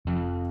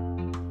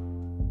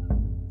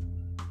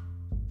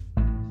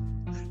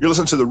You're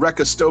listening to the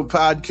Rekka Stowe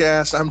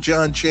podcast. I'm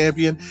John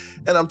Champion,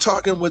 and I'm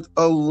talking with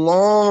a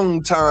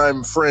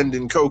longtime friend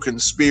and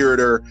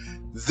co-conspirator.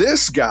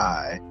 This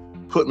guy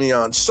put me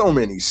on so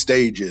many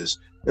stages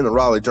in the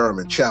Raleigh-Durham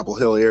and Chapel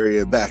Hill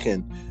area back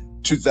in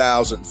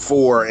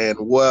 2004 and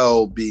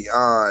well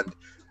beyond.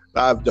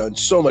 I've done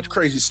so much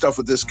crazy stuff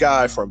with this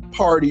guy, from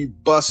party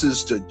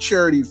buses to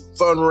charity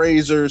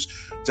fundraisers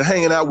to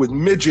hanging out with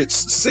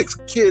midgets, 6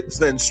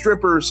 kids, and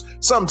strippers,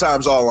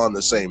 sometimes all on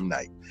the same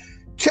night.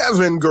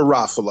 Kevin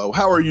Garofalo,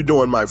 how are you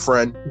doing, my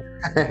friend?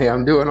 Hey,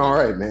 I'm doing all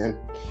right, man.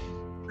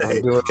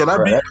 Hey, can I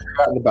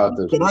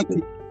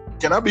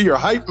be your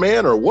hype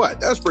man or what?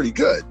 That's pretty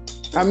good.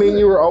 I mean,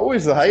 you were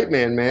always the hype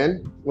man,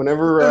 man.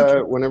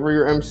 Whenever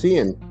you're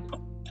emceeing,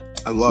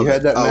 I love it. You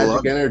had that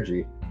magic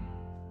energy.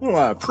 Well,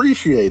 I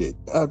appreciate it.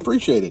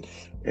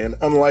 And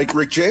unlike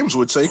Rick James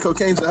would say,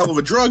 cocaine's a hell of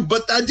a drug,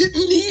 but I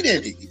didn't need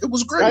any. It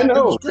was great. I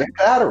know. It's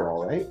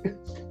Adderall, right?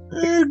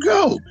 There you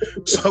go.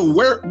 So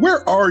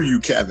where are you,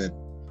 Kevin?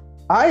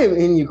 I am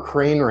in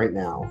Ukraine right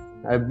now.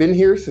 I've been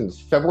here since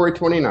February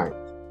 29th.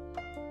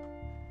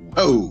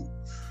 Oh,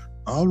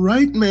 all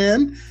right,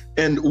 man.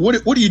 And what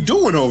are you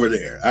doing over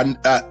there?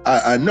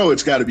 I know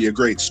it's got to be a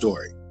great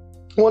story.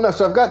 Well, no.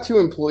 So I've got 2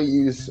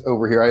 employees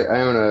over here. I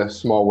own a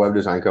small web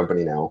design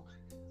company now.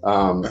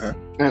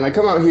 And I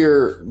come out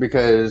here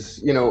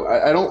because,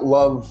 I don't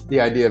love the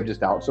idea of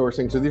just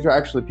outsourcing. So these are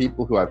actually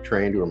people who I've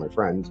trained, who are my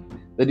friends.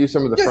 They do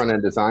some of the front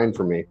end design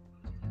for me.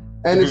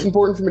 And it's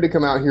important for me to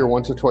come out here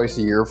once or twice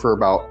a year for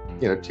about,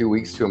 2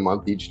 weeks to a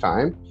month each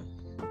time.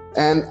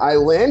 And I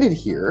landed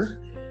here,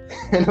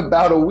 and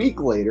about a week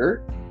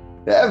later,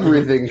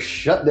 everything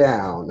shut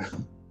down.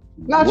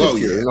 Not just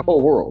here, in the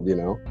whole world,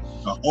 The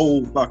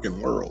whole fucking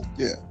world,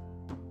 yeah.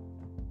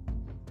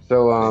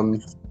 So,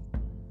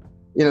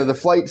 the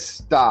flight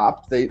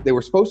stopped. They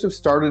were supposed to have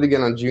started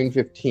again on June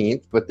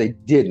 15th, but they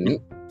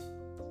didn't.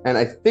 And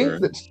I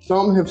think that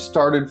some have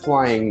started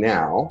flying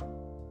now,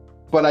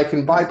 but I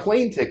can buy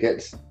plane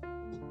tickets.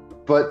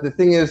 But the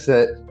thing is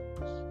that,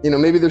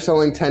 maybe they're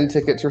selling 10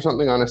 tickets or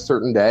something on a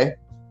certain day.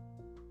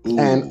 Ooh.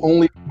 And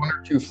only 1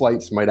 or 2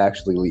 flights might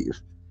actually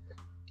leave.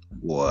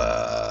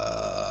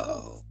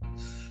 Wow.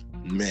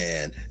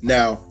 Man.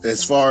 Now,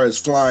 as far as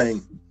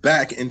flying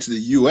back into the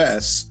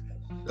U.S.,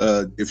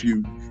 if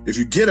you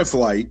get a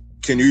flight,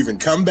 can you even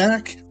come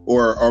back?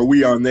 Or are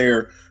we on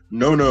their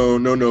no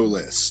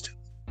list?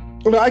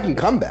 Well, I can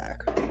come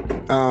back.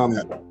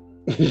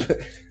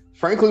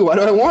 Frankly, why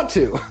do I want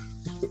to?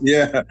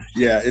 Yeah,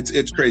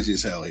 it's crazy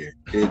as hell here.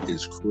 It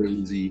is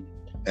crazy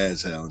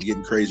as hell. It's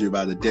getting crazier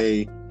by the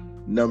day.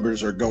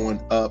 Numbers are going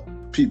up.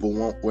 People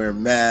won't wear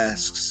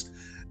masks.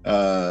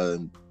 There's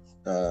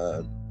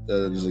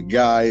a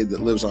guy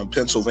that lives on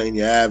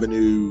Pennsylvania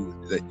Avenue.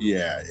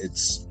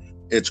 It's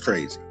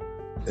crazy.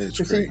 It's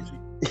crazy.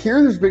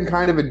 Here, there's been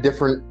kind of a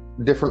different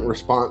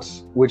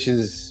response, which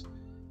has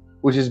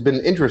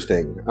been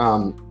interesting.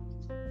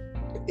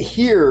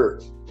 Here,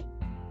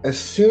 as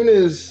soon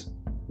as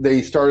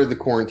they started the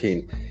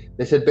quarantine,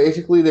 they said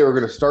basically they were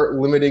going to start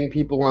limiting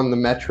people on the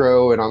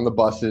metro and on the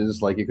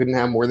buses. Like, you couldn't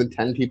have more than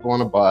 10 people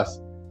on a bus.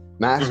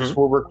 Masks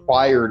were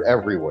required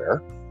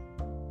everywhere.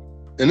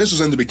 And this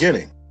was in the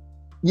beginning.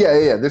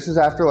 Yeah. This is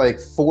after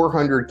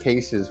 400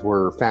 cases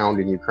were found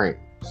in Ukraine.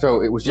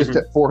 So it was just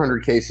at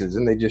 400 cases,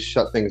 and they just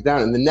shut things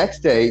down. And the next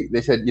day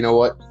they said, you know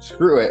what,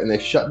 screw it. And they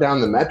shut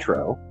down the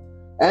metro,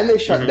 and they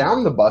shut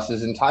down the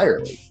buses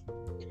entirely.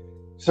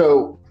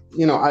 So,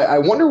 I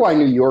wonder why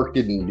New York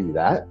didn't do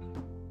that.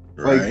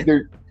 Right.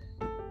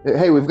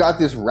 Hey, we've got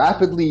this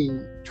rapidly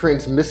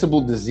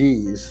transmissible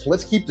disease.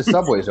 Let's keep the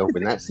subways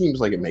open. That seems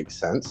like it makes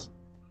sense.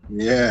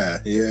 Yeah.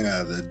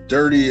 The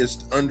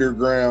dirtiest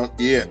underground.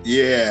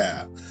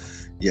 Yeah.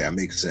 It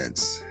makes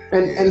sense.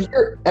 And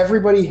here,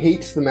 everybody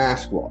hates the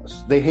mask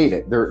laws. They hate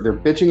it. They're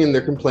bitching and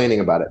they're complaining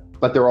about it,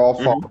 but they're all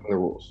following the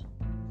rules.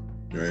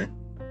 Right,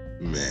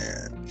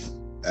 man.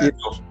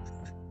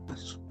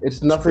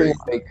 It's nothing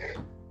like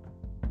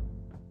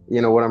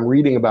what I'm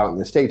reading about in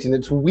the States, and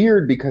it's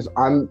weird because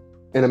I'm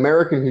an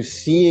American who's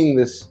seeing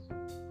this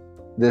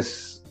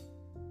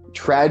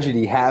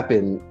tragedy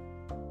happen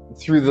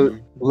through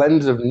the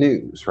lens of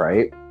news,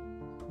 right?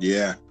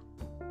 Yeah.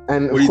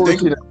 And what of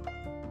course, do you think?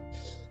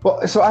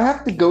 Well, so I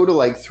have to go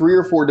to 3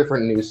 or 4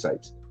 different news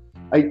sites.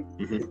 I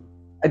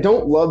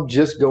don't love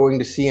just going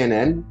to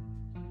CNN.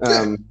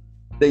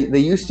 They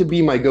used to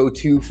be my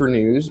go-to for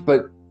news,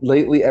 but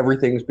lately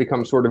everything's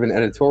become sort of an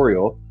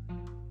editorial.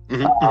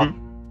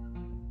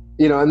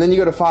 And then you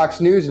go to Fox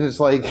News and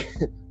it's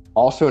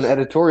also an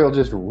editorial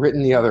just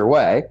written the other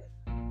way.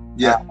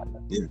 Yeah.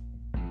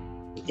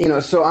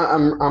 So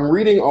I'm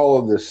reading all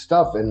of this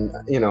stuff, and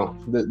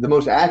the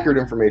most accurate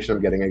information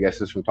I'm getting, I guess,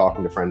 is from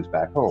talking to friends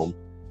back home.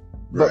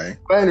 But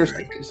I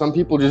understand some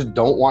people just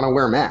don't want to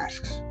wear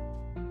masks.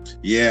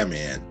 Yeah,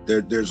 man.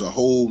 There's a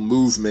whole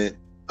movement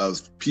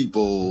of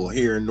people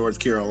here in North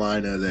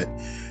Carolina that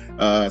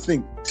I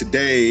think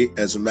today,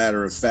 as a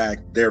matter of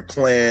fact, their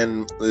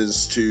plan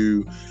is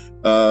to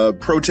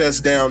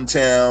protest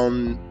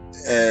downtown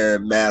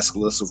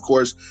maskless, of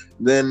course,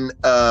 then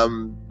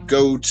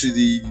go to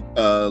the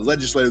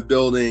legislative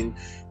building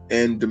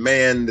and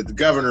demand that the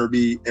governor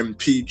be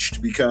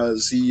impeached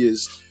because he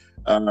is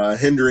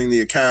hindering the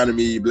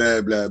economy,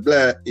 blah, blah,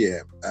 blah. Yeah,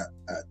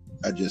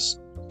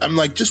 I'm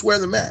like, just wear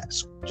the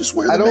mask. Just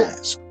wear the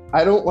mask.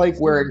 I don't like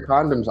wearing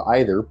condoms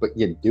either, but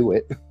you do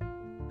it.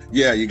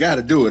 Yeah, you got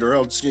to do it, or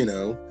else,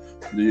 your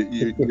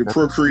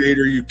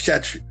procreator, you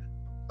catch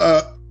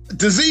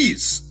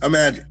disease.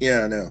 Imagine.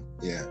 Yeah, I know.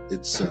 Yeah,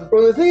 it's.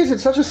 Well, the thing is,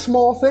 it's such a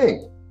small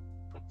thing.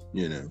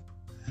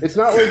 It's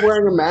not like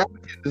wearing a mask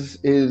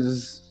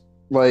is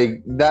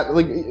like that.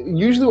 Like,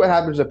 usually what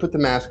happens is I put the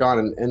mask on,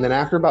 and then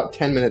after about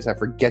 10 minutes, I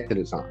forget that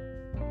it's on.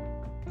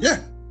 Yeah.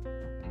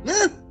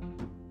 That's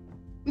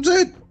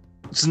it.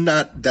 It's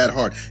not that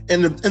hard.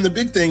 And the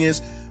big thing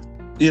is,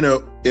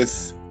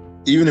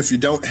 even if you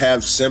don't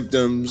have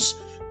symptoms,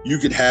 you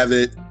could have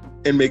it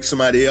and make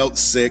somebody else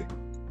sick,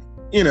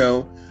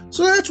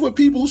 So that's what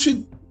people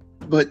should,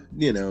 but,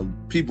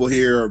 people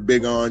here are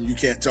big on, you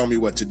can't tell me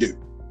what to do.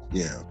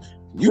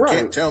 You right.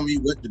 Can't tell me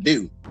what to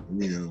do.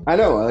 I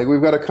know. Like,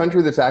 we've got a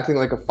country that's acting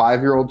like a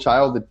 5-year-old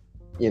child that,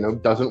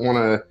 doesn't want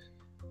to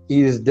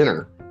eat his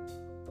dinner.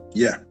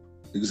 Yeah,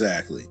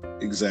 exactly.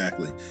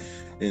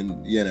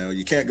 And,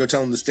 you can't go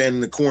tell them to stand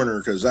in the corner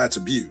because that's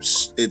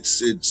abuse. It's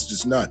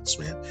just nuts,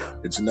 man.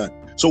 It's nuts.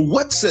 So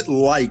what's it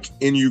like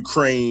in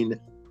Ukraine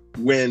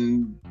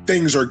when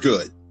things are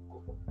good?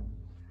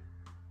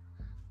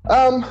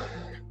 So,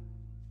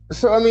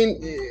 I mean,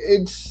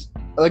 it's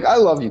like, I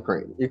love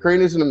Ukraine. Ukraine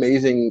is an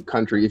amazing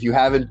country. If you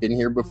haven't been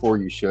here before,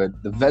 you should.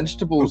 The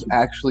vegetables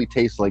actually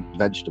taste like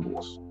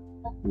vegetables.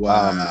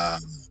 Wow.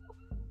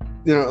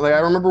 Like, I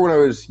remember when I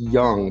was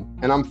young,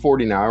 and I'm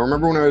 40 now. I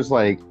remember when I was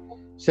like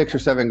 6 or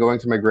 7 going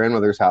to my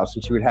grandmother's house,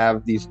 and she would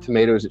have these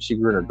tomatoes that she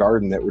grew in her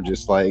garden that were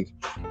just like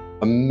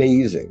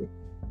amazing.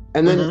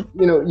 And then,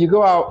 you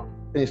go out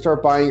and you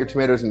start buying your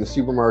tomatoes in the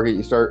supermarket.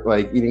 You start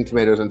like eating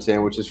tomatoes on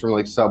sandwiches from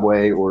like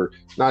Subway, or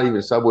not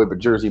even Subway, but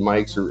Jersey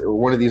Mike's or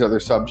one of these other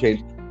sub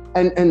chains.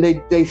 And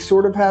they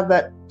sort of have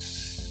that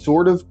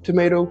sort of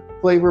tomato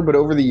flavor, but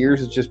over the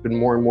years, it's just been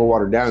more and more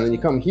watered down. And then you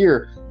come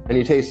here and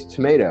you taste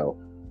tomato,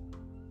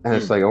 and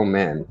it's like, oh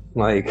man,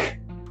 like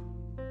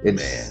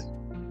it's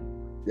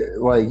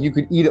like you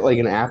could eat it like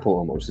an apple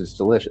almost. It's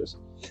delicious.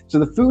 So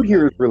the food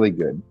here is really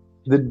good.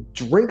 The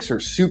drinks are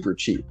super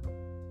cheap.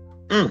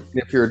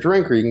 If you're a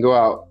drinker, you can go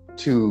out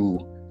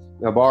to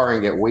a bar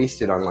and get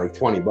wasted on like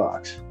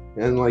 $20,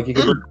 and like you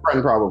can bring a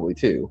friend probably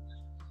too. You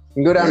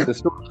can go down to the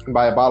store and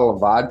buy a bottle of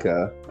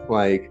vodka,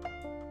 like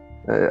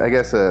I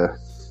guess a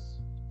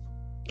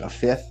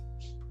fifth.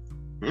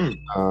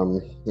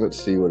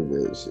 Let's see what it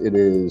is. It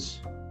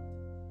is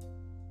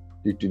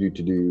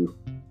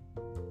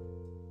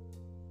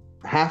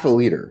half a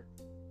liter.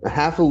 A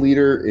half a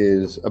liter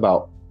is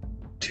about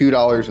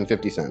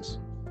 $2.50.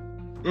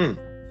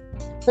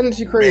 And it's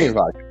Ukrainian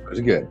vodka. It's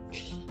good.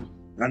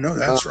 I know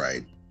that's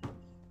right.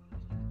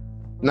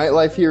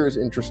 Nightlife here is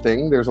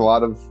interesting. There's a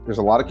lot of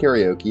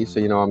karaoke, so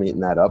I'm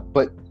eating that up.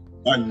 But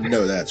I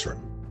know that's right.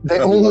 They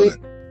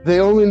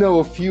only know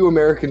a few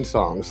American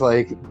songs.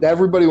 Like,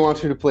 everybody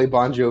wants you to play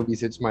Bon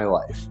Jovi's "It's My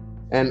Life,"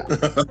 and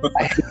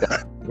I hate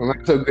that. I'm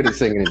not so good at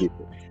singing it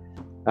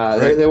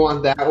either. They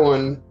want that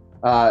one.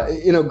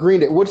 Green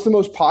Day. What's the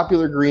most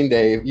popular Green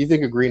Day? If you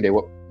think of Green Day,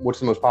 what's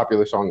the most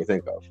popular song you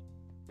think of?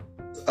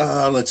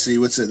 Let's see.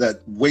 What's it?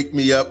 That "Wake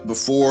Me Up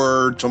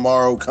Before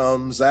Tomorrow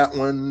Comes." That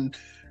one.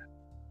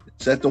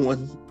 Is that the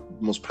one?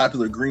 Most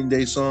popular Green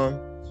Day song?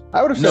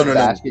 I would have said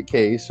Basket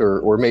Case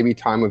or maybe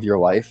Time of Your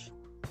Life.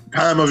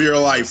 Time of Your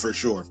Life for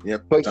sure.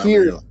 Yep. But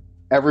here,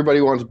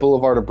 everybody wants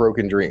Boulevard of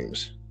Broken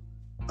Dreams.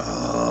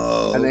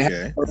 Oh, and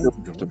okay.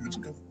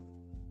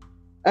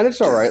 And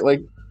it's all right.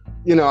 Like,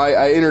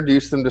 I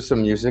introduced them to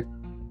some music,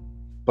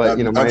 but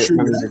my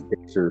music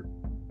tastes are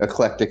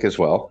eclectic as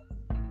well.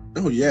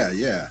 Oh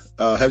yeah.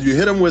 Have you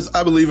hit them with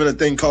 "I Believe in a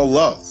Thing Called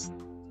Love"?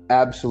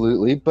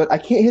 Absolutely, but I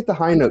can't hit the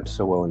high notes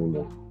so well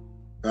anymore.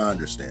 I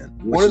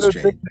understand. One of those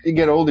things that you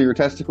get older, your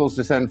testicles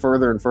descend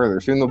further and further.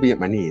 Soon they'll be at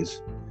my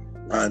knees.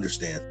 I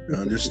understand.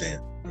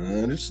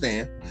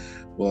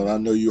 Well, I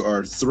know you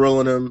are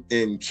thrilling them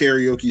in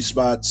karaoke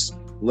spots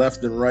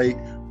left and right.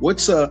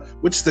 What's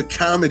the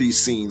comedy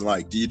scene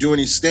like? Do you do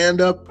any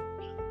stand-up?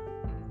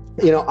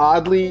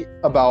 Oddly,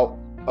 about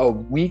a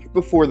week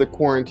before the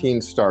quarantine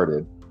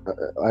started,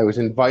 I was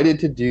invited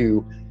to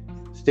do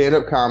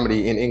stand-up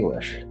comedy in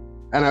English,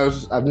 and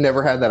I've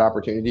never had that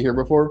opportunity here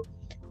before.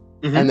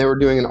 And they were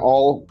doing an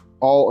all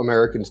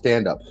American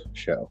stand-up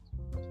show.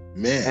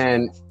 Man.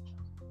 And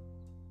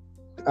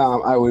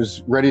I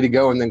was ready to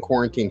go, and then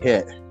quarantine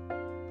hit.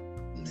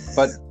 Man.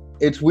 But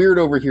it's weird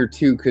over here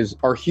too, because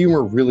our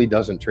humor really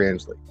doesn't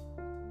translate.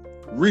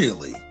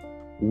 Really.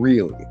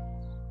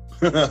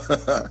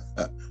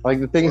 Like,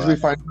 the things we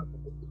find,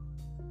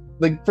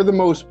 like, for the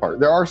most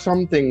part, there are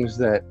some things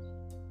that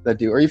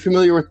do. Are you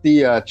familiar with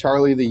the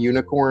Charlie the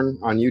Unicorn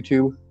on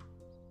YouTube?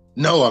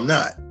 No, I'm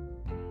not.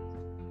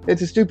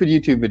 It's a stupid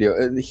YouTube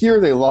video. Here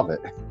they love it,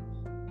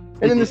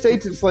 and in the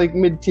States it's like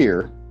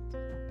mid-tier.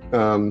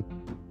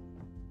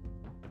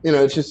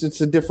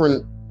 it's a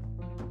different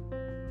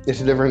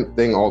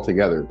thing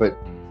altogether. But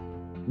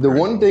the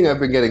one thing I've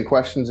been getting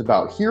questions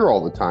about here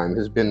all the time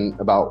has been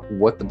about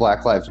what the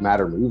Black Lives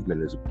Matter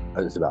movement is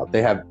about.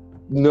 They have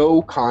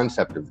no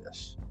concept of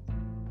this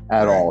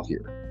at all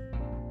here.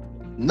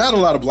 Not a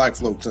lot of black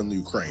folks in the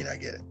Ukraine, I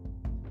get it.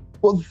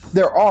 Well,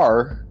 there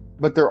are,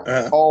 but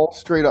they're all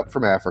straight up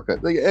from Africa.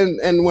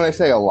 And when I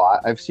say a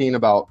lot, I've seen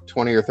about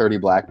 20 or 30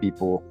 black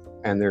people,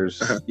 and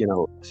there's, a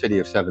city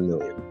of 7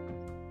 million.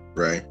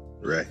 Right.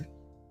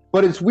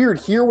 But it's weird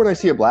here when I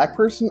see a black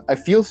person, I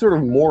feel sort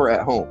of more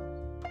at home.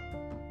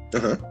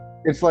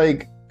 It's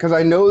like, because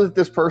I know that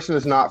this person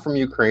is not from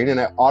Ukraine, and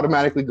I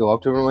automatically go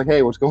up to them and I'm like,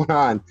 hey, what's going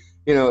on?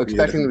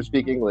 Expecting them to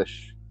speak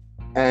English.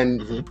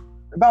 And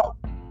about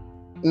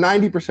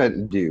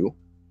 90% do,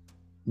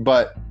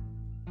 but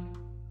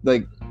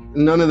like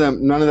none of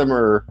them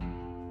are,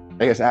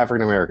 I guess,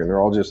 African American. They're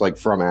all just like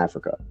from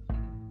Africa.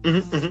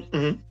 And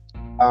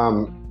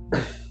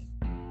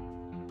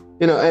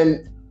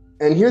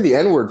here the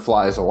N-word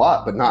flies a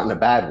lot, but not in a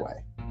bad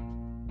way.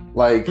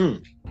 Like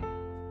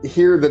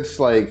here, that's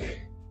like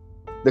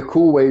the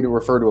cool way to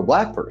refer to a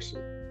black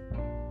person,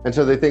 and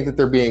so they think that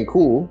they're being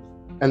cool,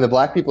 and the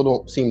black people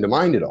don't seem to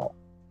mind at all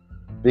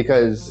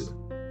because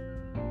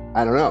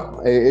I don't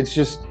know. It's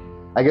just,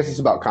 I guess it's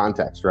about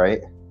context,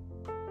 right?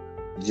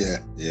 Yeah.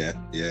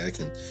 It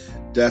can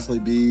definitely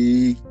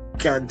be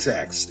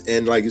context,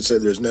 and like you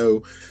said, there's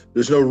no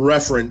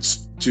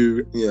reference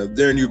to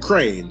they're in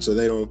Ukraine, so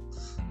they don't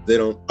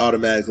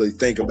automatically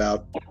think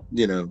about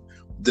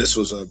this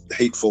was a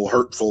hateful,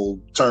 hurtful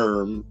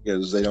term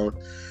because they don't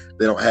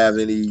have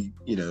any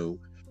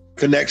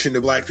connection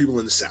to black people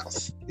in the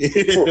South.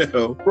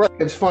 Right.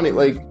 It's funny.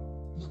 Like,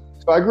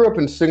 so I grew up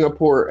in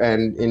Singapore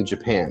and in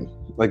Japan.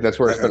 Like that's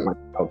where I spent my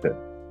childhood.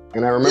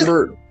 And I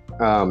remember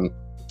I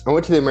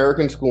went to the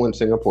American school in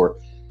Singapore,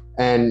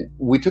 and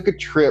we took a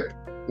trip.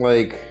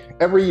 Like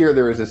every year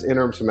there was this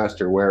interim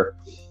semester where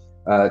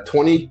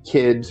 20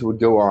 kids would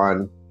go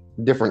on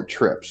different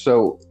trips.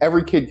 So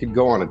every kid could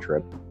go on a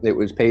trip. It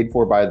was paid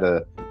for by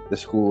the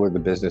school or the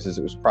businesses.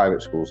 It was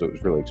private school, so it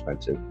was really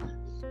expensive.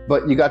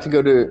 But you got to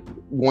go to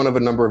one of a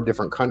number of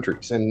different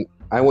countries. And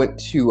I went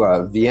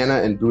to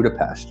Vienna and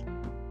Budapest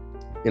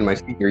in my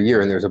senior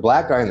year, and there's a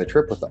black guy on the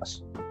trip with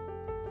us.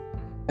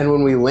 And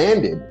when we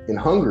landed in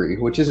Hungary,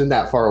 which isn't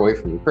that far away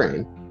from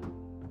Ukraine,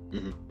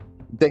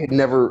 they had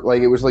never,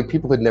 like, it was like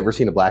people had never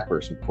seen a black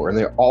person before. And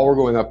they all were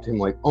going up to him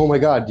like, oh my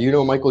God, do you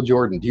know Michael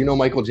Jordan? Do you know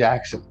Michael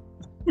Jackson?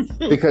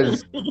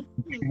 Because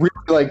we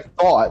really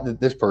thought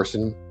that this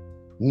person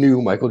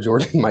knew Michael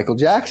Jordan and Michael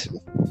Jackson.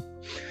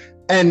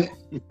 And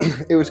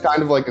it was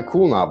kind of like a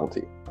cool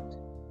novelty.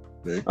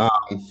 Okay.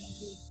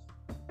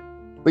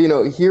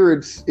 But here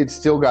it's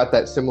still got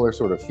that similar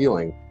sort of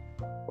feeling.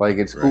 Like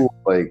it's cool,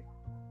 like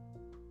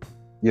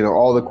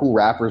all the cool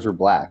rappers are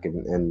black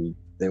and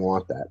they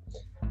want that.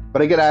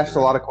 But I get asked a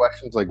lot of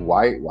questions like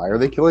why are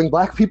they killing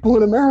black people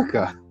in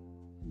America?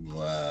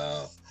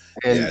 Wow.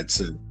 And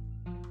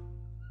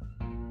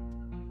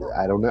yeah,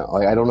 I don't know.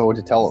 I don't know what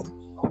to tell them.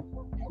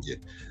 Yeah,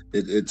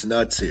 it's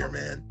nuts here,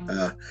 man.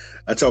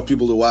 I tell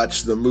people to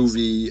watch the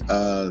movie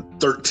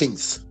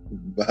 13th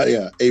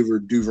by Ava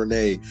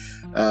DuVernay.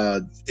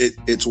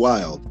 It's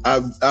wild.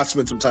 I've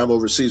spent some time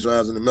overseas when I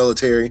was in the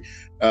military.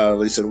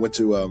 Like I said, I went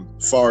to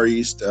Far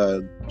East.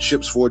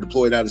 Ships forward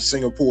deployed out of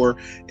Singapore,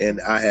 and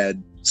I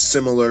had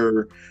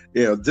similar.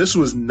 This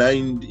was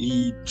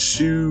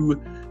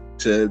 92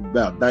 to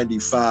about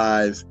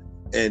 95.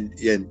 And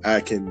I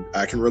can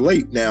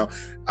relate now.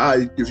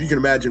 If you can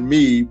imagine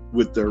me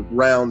with the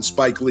round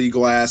Spike Lee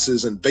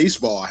glasses and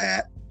baseball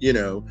hat,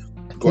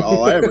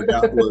 all I ever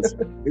got was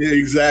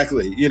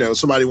exactly.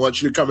 Somebody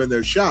wants you to come in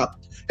their shop.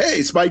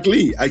 Hey, Spike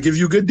Lee, I give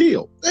you a good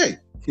deal. Hey,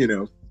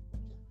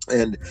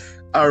 and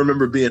I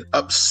remember being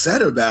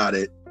upset about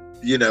it.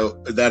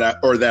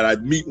 That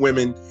I'd meet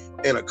women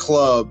in a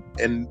club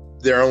and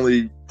their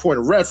only point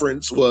of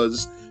reference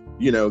was,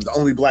 the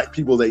only black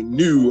people they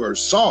knew or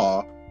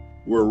saw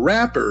were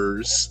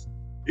rappers,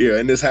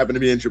 and this happened to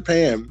me in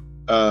Japan.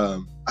 I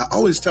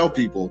always tell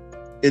people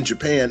in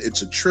Japan,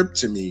 it's a trip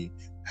to me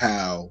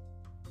how,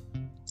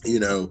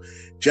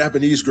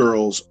 Japanese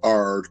girls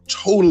are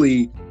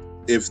totally,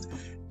 if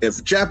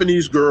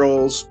Japanese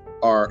girls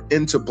are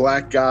into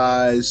black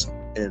guys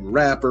and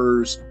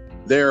rappers,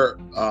 they're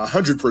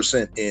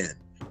 100% in.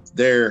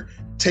 They're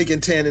taking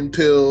tannin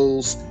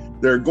pills,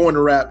 they're going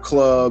to rap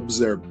clubs,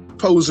 they're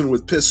posing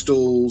with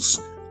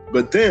pistols.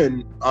 But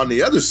then on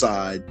the other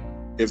side,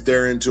 if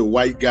they're into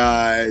white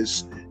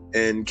guys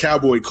and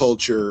cowboy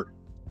culture,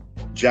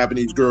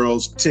 Japanese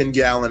girls,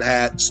 10-gallon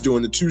hats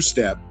doing the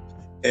two-step.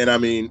 And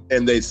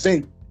and they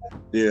think,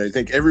 they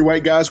think every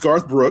white guy's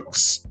Garth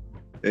Brooks.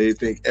 They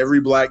think every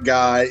black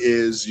guy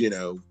is,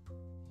 the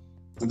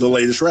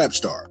latest rap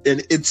star.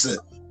 And it's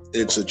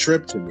a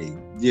trip to me,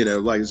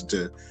 like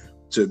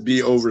to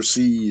be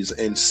overseas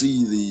and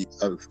see the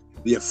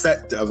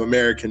effect of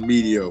American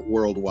media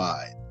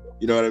worldwide.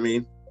 You know what I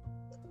mean?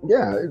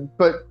 Yeah,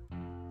 but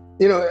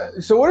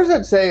so what does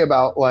that say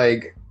about,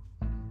 like,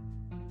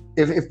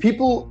 if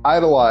people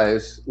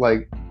idolize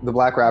like the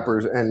black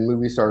rappers and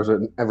movie stars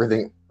and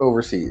everything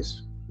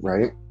overseas,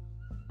 right?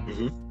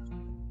 Mm-hmm.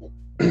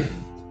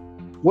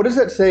 What does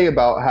that say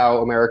about how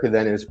America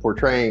then is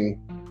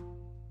portraying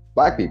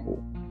black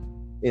people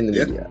in the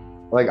media?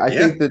 Like, I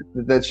think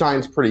that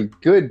shines pretty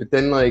good, but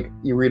then like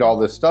you read all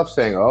this stuff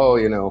saying, oh,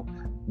 you know,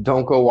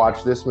 don't go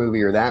watch this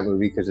movie or that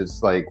movie because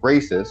it's like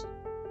racist,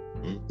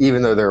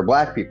 even though there are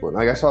black people. And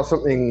like I saw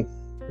something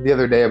the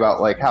other day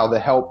about like how The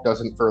Help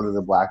doesn't further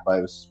the Black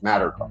Lives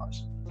Matter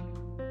cause.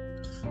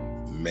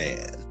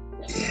 Man,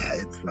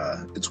 yeah,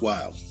 it's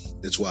wild.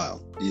 It's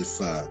wild.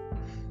 If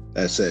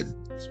I said,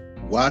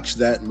 watch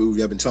that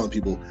movie. I've been telling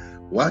people,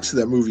 watch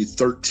that movie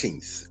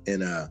 13th,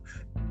 and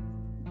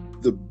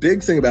the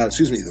big thing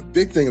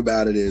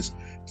about it is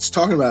it's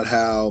talking about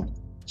how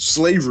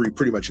slavery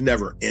pretty much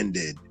never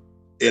ended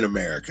in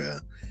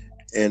America,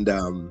 and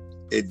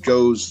it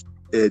goes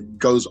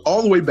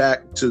all the way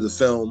back to the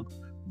film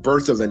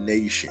Birth of a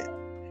Nation,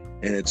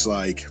 and it's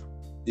like,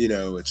 you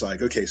know, it's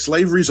like, okay,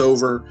 slavery's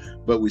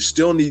over, but we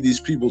still need these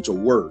people to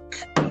work,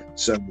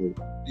 so,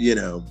 you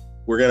know,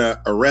 we're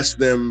gonna arrest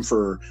them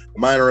for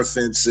minor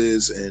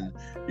offenses and,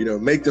 you know,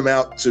 make them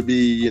out to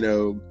be, you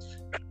know,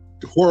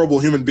 horrible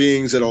human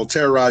beings that'll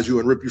terrorize you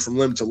and rip you from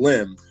limb to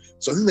limb.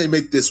 So then they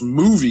make this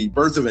movie,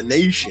 Birth of a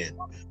Nation,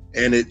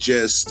 and it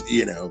just,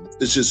 you know,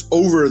 it's just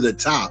over the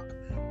top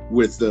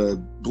with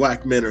the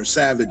black men are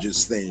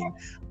savages thing.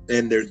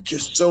 And there's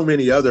just so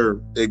many other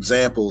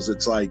examples.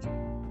 It's like,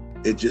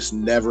 it just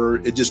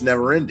never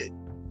ended,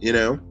 you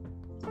know?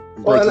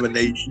 Birth of a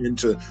Nation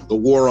to the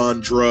war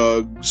on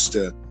drugs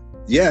to,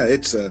 yeah,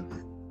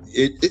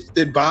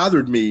 it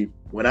bothered me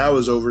when I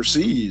was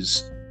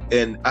overseas.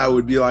 And I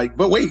would be like,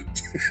 but wait,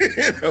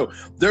 you know,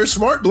 they're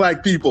smart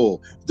black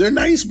people. They're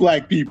nice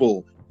black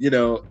people. You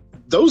know,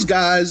 those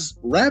guys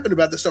rapping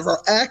about this stuff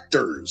are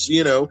actors,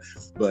 you know,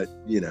 but,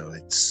 you know,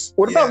 it's.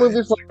 What about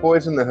movies like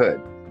Boys in the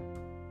Hood?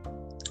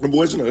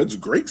 Boys in the Hood's a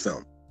great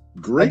film.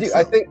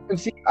 I think,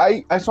 see,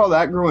 I saw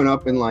that growing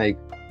up, and like,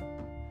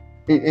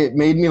 it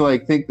made me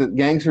like think that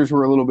gangsters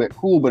were a little bit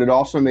cool, but it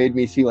also made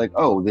me see like,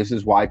 oh, this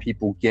is why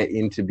people get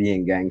into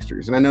being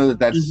gangsters. And I know that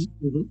that's,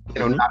 you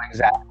know, not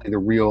exactly the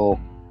real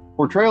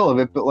portrayal of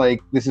it, but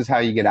like, this is how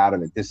you get out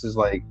of it. This is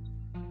what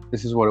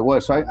it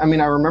was. So I mean,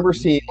 I remember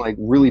seeing like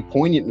really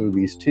poignant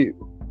movies too.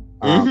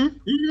 You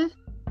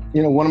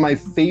know, one of my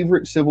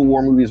favorite Civil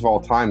War movies of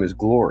all time is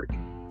Glory.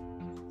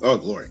 Oh,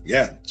 Glory.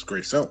 Yeah, it's a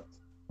great film.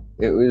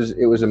 It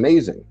was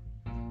amazing.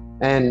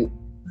 And,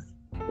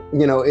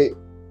 you know,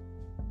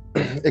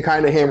 it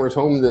kind of hammers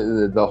home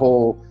the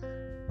whole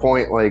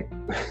point. Like,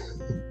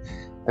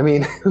 I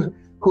mean,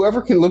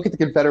 whoever can look at the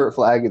Confederate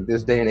flag at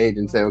this day and age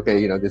and say, okay,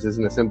 you know, this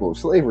isn't a symbol of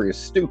slavery is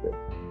stupid.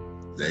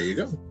 There you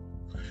go.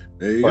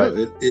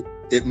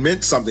 It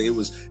meant something. It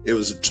was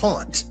a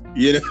taunt,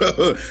 you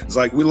know. It's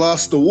like, we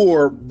lost the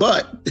war,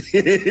 but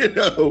you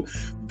know,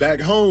 back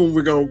home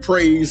we're gonna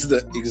praise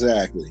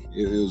exactly.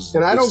 It was,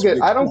 and I don't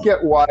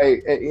get why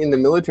in the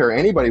military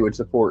anybody would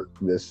support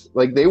this.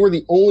 Like, they were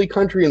the only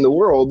country in the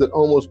world that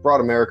almost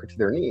brought America to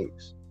their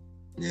knees.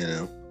 You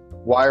know,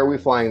 why are we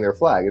flying their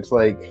flag? It's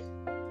like,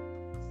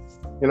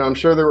 you know, I'm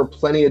sure there were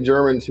plenty of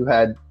Germans who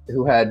had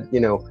you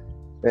know,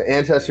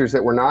 ancestors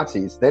that were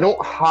Nazis. They don't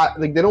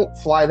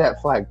fly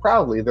that flag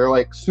proudly. They're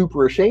like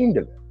super ashamed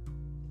of it.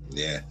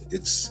 Yeah,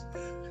 it's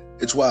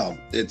wild.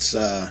 It's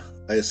like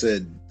I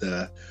said,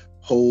 the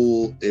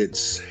whole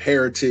it's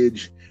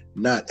heritage,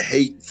 not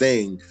hate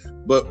thing.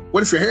 But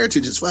what if your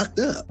heritage is fucked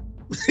up?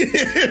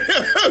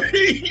 I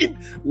mean,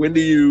 when do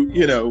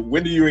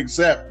you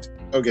accept,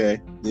 okay,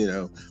 you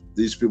know,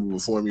 these people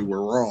before me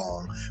were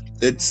wrong?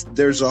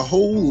 There's a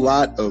whole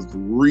lot of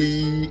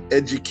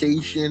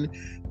re-education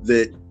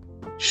that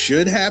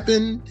should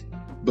happen,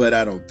 but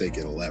I don't think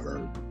it'll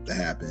ever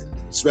happen,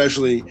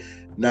 especially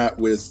not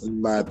with, in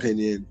my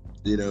opinion,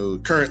 you know,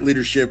 current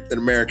leadership that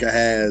America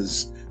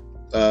has.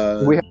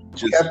 We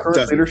have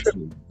current leadership.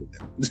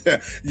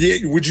 Yeah,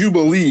 would you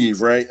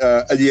believe, right?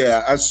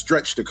 Yeah, I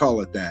stretch to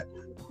call it that.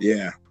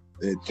 Yeah,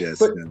 it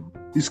just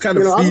he's kind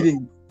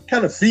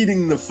of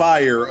feeding the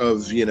fire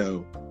of, you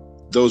know,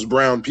 those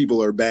brown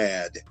people are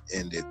bad,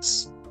 and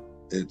it's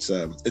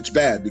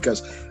bad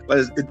because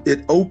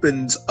it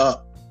opens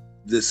up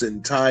this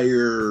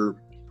entire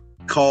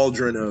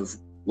cauldron of,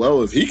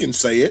 well, if he can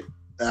say it,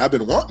 I've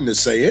been wanting to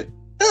say it,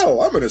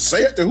 hell, I'm going to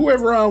say it to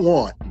whoever I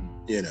want,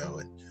 you know.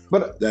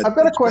 But I've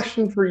got a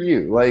question for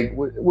you. Like,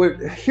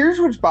 here's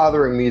what's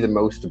bothering me the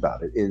most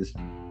about it is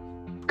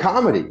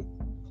comedy.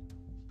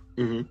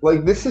 Mm-hmm.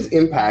 Like, this has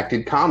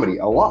impacted comedy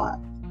a lot.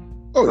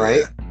 Oh, right?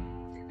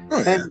 Yeah.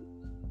 Oh, and,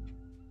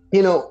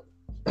 you know,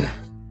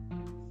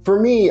 for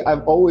me,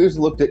 I've always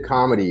looked at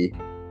comedy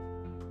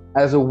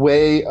as a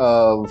way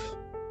of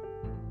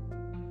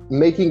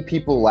making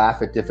people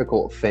laugh at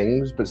difficult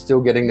things, but still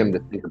getting them to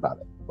think about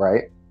it,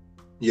 right?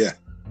 Yeah.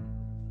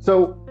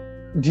 So,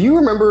 do you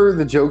remember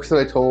the jokes that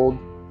I told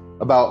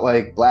about,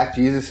 like, Black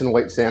Jesus and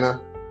White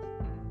Santa?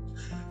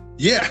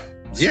 Yeah.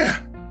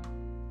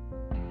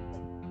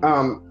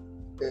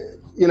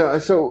 You know,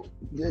 so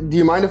do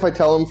you mind if I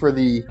tell them for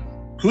the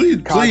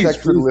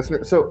context for the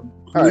listener. So,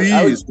 all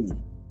right,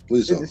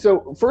 please don't.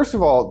 So, first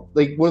of all,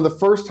 like one of the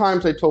first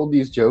times I told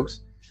these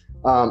jokes,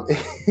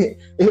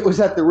 it was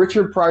at the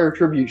Richard Pryor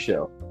tribute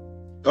show.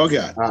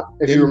 Okay.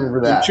 If you remember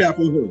that. In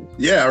Chapel Hill.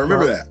 Yeah, I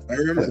remember that. I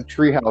remember that. The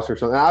Treehouse or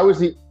something. I was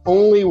the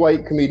only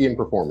white comedian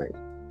performing.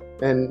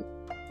 And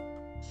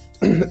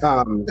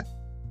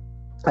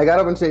I got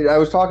up and said, I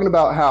was talking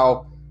about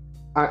how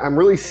I'm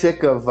really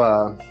sick of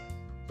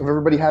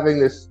everybody having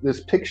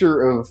this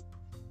picture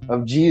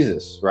of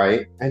Jesus,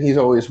 right? And he's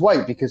always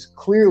white, because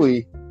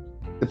clearly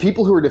the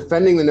people who are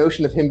defending the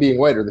notion of him being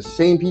white are the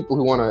same people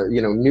who want to,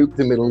 nuke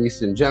the Middle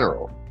East in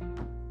general.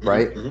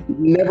 Right? Mm-hmm.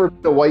 Never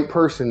the white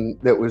person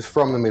that was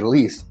from the Middle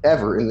East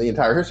ever in the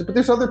entire history. But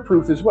there's other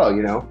proof as well,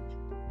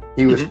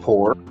 He was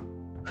poor.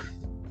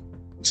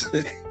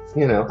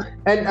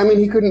 And I mean,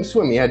 he couldn't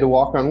swim. He had to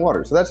walk on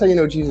water. So that's how you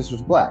know Jesus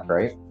was black,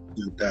 right?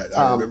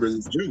 I remember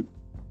this joke.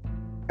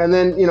 And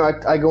then,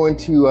 I go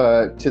into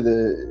to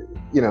the,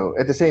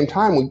 at the same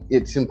time,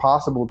 it's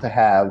impossible to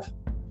have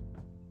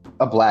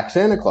a black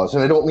Santa Claus.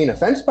 And I don't mean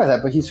offense by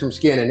that, but he's from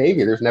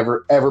Scandinavia. There's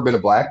never, ever been a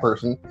black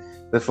person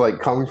that's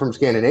come from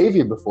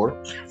Scandinavia before.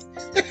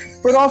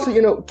 But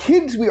also,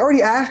 kids, we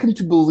already asked them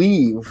to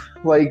believe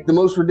the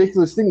most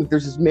ridiculous thing, that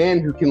there's this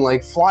man who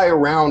can fly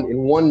around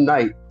in one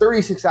night,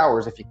 36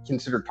 hours if you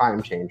consider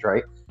time change,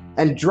 right?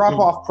 And drop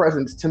off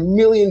presents to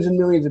millions and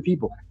millions of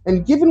people.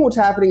 And given what's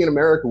happening in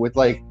America with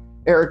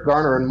Eric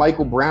Garner and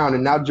Michael Brown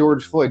and now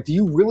George Floyd, do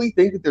you really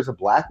think that there's a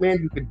black man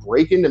who could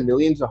break into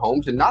millions of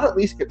homes and not at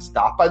least get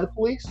stopped by the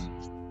police?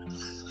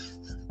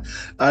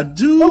 I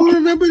do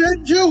remember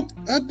that joke.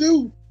 I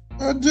do.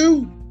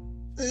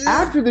 Yeah.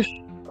 After the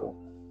show,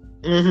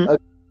 a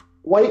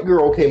white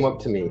girl came up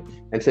to me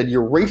and said,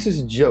 "Your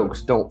racist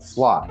jokes don't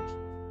fly.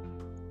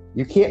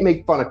 You can't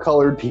make fun of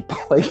colored people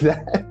like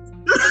that."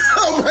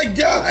 Oh my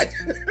God.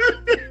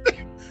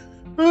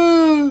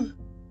 And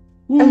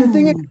the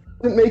thing is,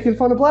 isn't making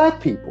fun of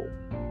black people.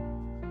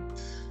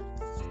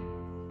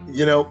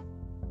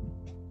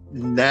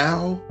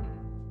 Now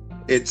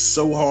it's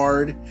so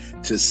hard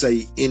to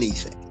say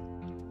anything.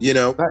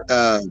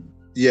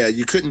 Yeah,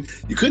 you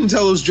couldn't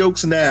tell those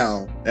jokes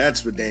now. That's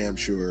for damn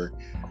sure.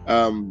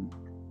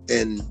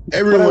 And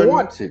everyone, but I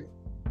want to.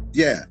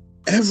 Yeah,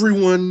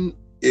 everyone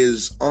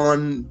is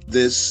on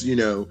this.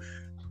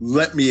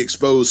 Let me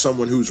expose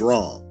someone who's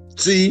wrong.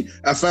 See,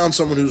 I found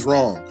someone who's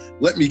wrong.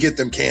 Let me get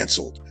them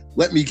canceled.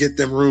 Let me get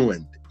them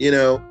ruined.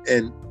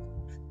 And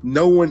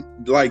no one,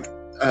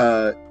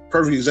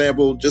 perfect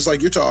example, just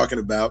like you're talking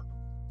about,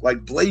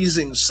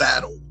 Blazing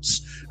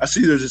Saddles. I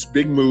see there's this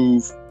big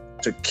move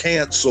to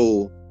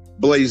cancel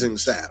Blazing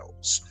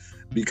Saddles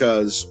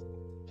because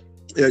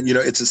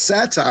it's a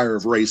satire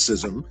of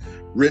racism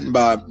written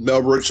by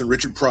Mel Brooks and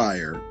Richard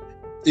Pryor,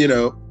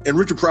 and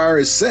Richard Pryor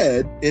has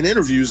said in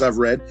interviews I've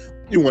read,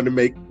 he wanted to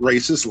make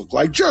racists look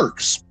like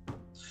jerks.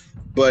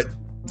 But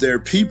there are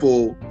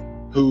people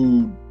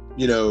who,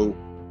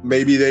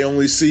 maybe they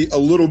only see a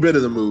little bit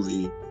of the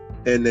movie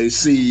and they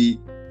see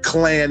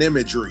Klan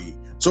imagery,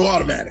 so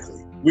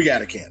automatically we got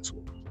to cancel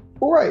it.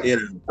 Well, right. I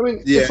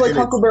mean, it's like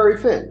Huckleberry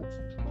Finn.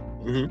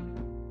 Mm-hmm.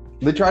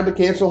 They tried to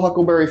cancel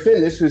Huckleberry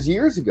Finn. This was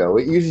years ago.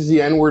 It uses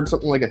the N-word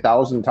something like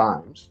 1,000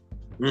 times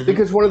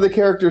because one of the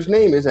characters'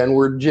 name is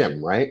N-word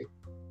Jim, right?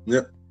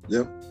 Yep.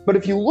 But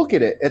if you look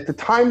at it, at the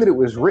time that it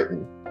was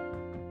written,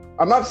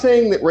 I'm not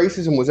saying that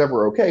racism was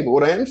ever okay, but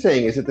what I am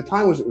saying is at the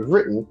time it was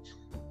written,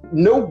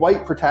 no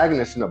white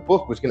protagonist in a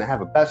book was going to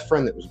have a best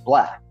friend that was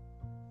black.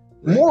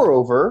 Right.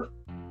 Moreover,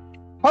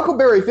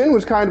 Huckleberry Finn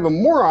was kind of a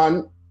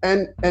moron,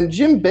 and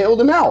Jim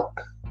bailed him out.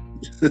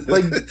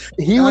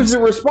 He was the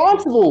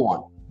responsible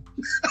one.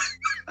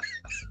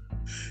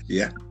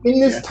 Yeah. In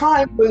this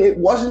time when it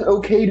wasn't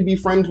okay to be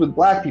friends with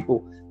black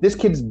people, this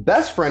kid's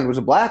best friend was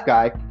a black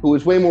guy who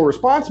was way more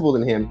responsible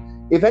than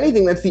him. If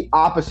anything, that's the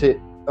opposite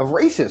of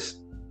racist.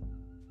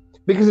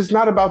 Because it's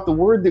not about the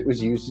word that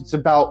was used. It's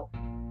about,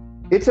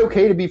 it's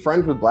okay to be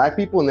friends with black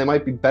people and they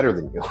might be better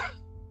than you.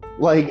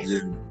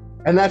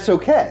 And that's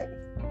okay.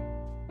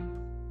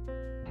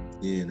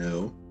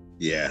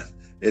 Yeah.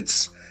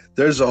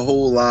 There's a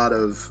whole lot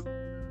of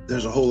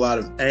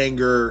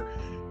anger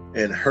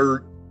and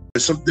hurt.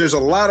 There's a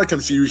lot of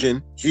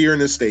confusion here in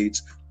the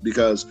States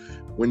because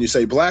when you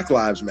say Black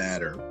Lives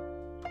Matter,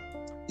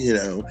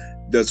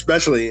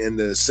 especially in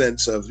the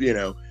sense of,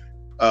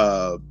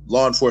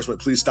 law enforcement,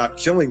 please stop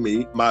killing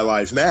me, my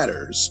life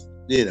matters.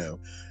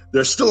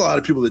 There's still a lot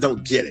of people that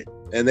don't get it.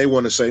 And they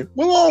want to say,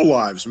 well, all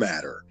lives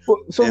matter. Well,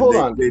 so hold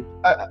on.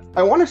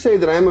 I want to say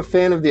that I'm a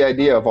fan of the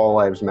idea of all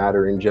lives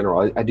matter in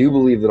general. I do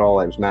believe that all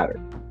lives matter.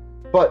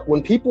 But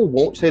when people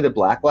won't say that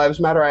Black Lives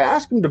Matter, I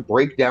ask them to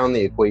break down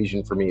the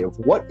equation for me of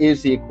what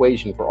is the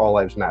equation for all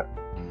lives matter.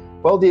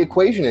 Well, the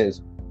equation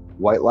is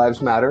white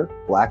lives matter,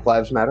 black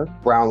lives matter,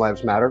 brown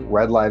lives matter,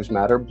 red lives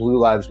matter, blue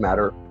lives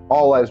matter,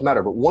 all lives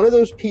matter. But one of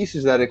those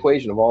pieces of that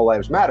equation of all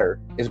lives matter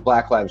is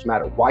Black Lives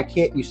Matter. Why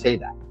can't you say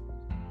that?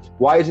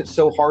 Why is it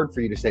so hard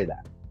for you to say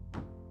that?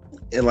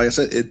 And like I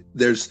said,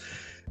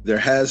 there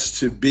has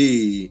to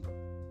be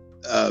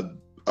a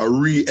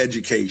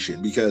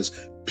re-education because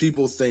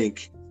people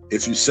think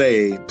if you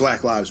say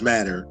Black Lives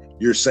Matter,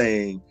 you're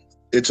saying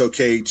it's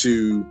okay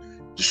to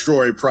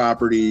destroy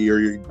property, or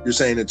you're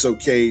saying it's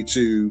okay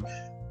to,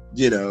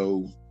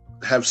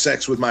 have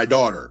sex with my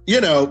daughter.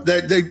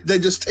 They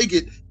just take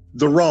it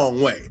the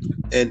wrong way.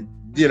 And,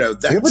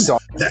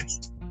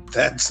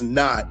 that's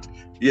not,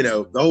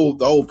 the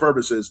whole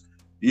purpose is,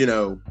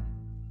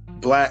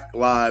 Black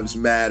Lives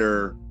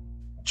Matter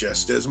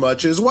just as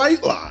much as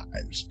white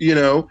lives.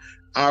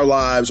 Our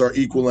lives are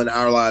equal and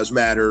our lives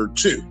matter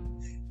too.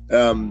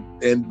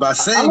 And by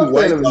saying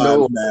white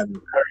lives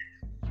matter,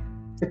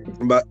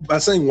 by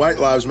saying white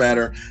lives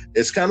matter,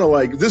 it's kind of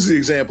like, this is the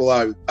example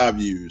I've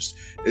used.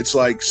 It's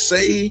like,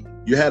 say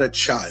you had a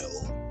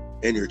child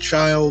and your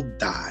child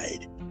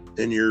died,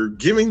 and you're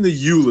giving the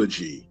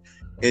eulogy,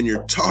 and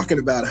you're talking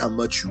about how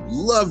much you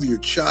love your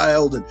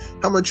child and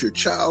how much your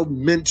child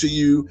meant to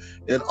you.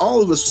 And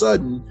all of a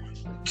sudden,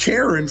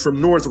 Karen from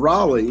North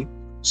Raleigh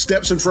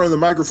steps in front of the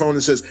microphone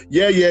and says,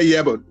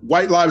 yeah, but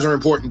white lives are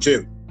important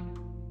too.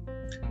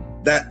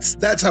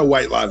 That's how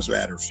white lives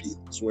matter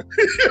feels.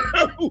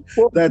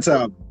 That's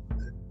how,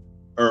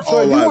 or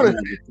all lives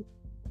matter.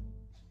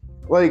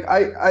 Like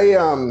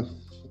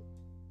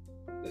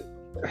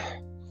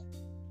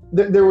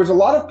there was a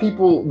lot of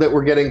people that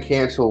were getting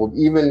canceled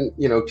even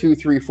 2,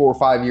 3, 4,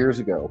 5 years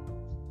ago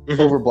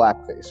over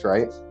blackface,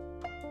 right?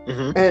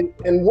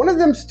 And one of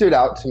them stood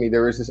out to me.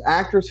 There was this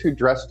actress who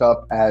dressed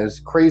up as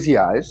Crazy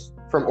Eyes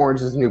from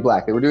Orange is the New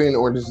Black. They were doing an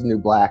Orange is the New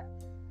Black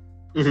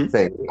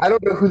thing. I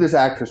don't know who this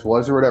actress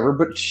was or whatever,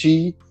 but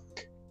she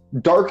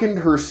darkened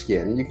her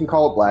skin. You can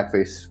call it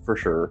blackface for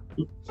sure.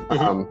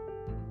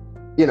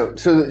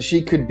 So that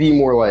she could be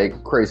more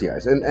like Crazy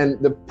Eyes.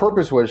 And the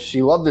purpose was,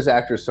 she loved this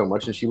actress so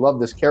much and she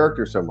loved this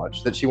character so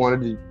much that she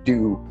wanted to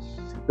do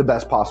the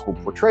best possible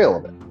portrayal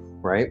of it,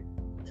 right?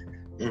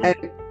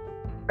 And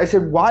I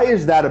said, why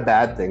is that a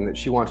bad thing that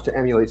she wants to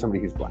emulate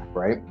somebody who's black,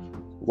 right?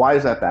 Why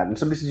is that bad? And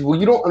somebody says, well,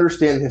 you don't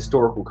understand the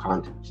historical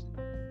context.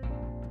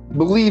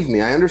 Believe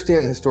me, I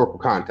understand the historical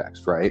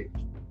context, right?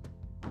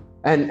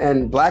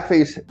 And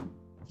blackface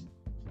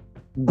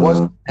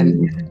wasn't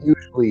and isn't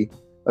usually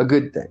a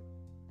good thing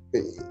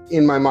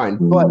in my mind.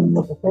 But at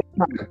the same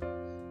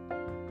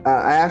time,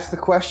 I asked the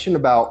question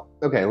about,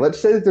 okay, let's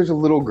say that there's a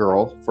little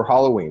girl for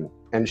Halloween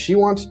and she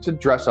wants to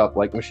dress up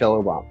like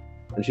Michelle Obama,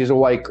 and she's a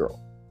white girl.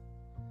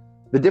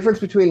 The difference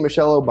between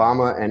Michelle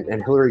Obama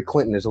and Hillary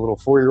Clinton as a little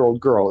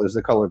 4-year-old girl is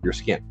the color of your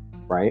skin,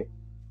 right?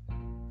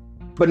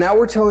 But now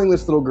we're telling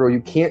this little girl,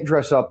 you can't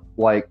dress up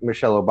like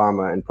Michelle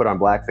Obama and put on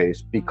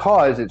blackface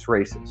because it's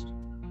racist.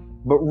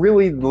 But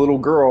really, the little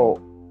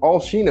girl, all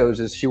she knows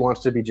is she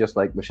wants to be just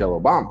like Michelle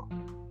Obama.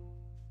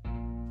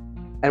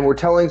 And we're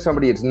telling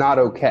somebody it's not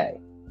okay.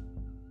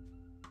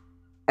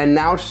 And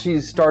now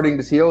she's starting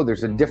to see, oh,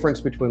 there's a difference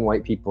between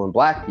white people and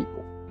black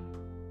people.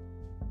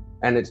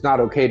 And it's not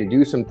okay to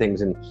do some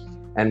things,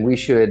 and we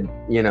should,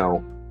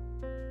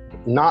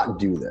 not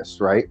do this,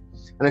 right?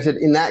 And I said,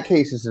 in that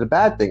case, is it a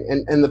bad thing?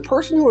 And the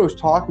person who I was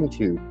talking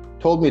to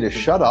told me to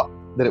shut up,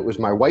 that it was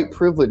my white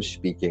privilege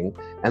speaking,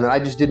 and that I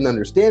just didn't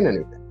understand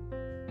anything.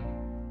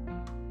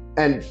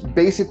 And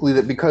basically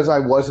that because I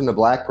wasn't a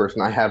black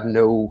person, I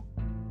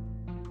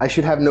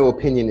should have no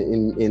opinion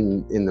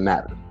in the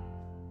matter.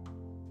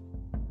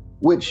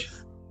 Which,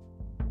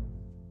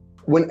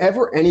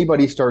 whenever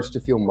anybody starts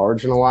to feel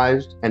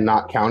marginalized and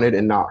not counted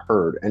and not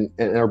heard, and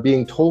are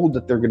being told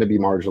that they're going to be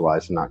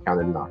marginalized and not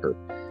counted and not heard,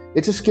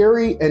 it's a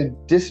scary and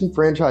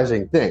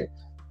disenfranchising thing.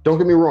 Don't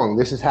get me wrong,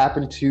 this has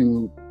happened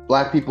to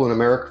black people in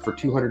America for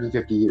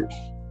 250 years,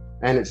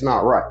 and it's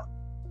not right.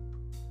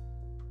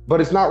 But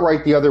it's not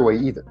right the other way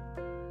either.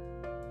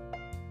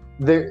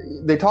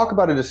 They talk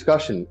about a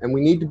discussion, and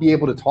we need to be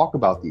able to talk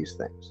about these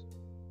things.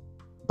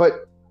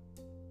 But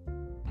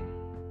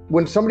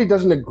when somebody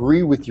doesn't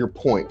agree with your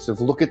points of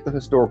look at the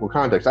historical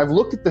context, I've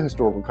looked at the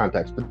historical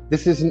context, but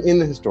this isn't in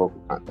the historical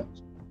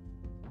context.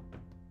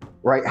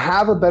 Right?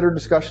 Have a better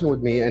discussion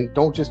with me and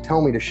don't just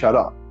tell me to shut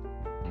up.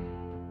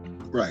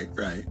 Right.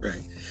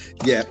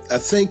 Yeah, I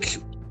think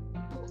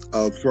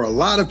for a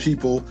lot of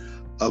people,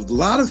 a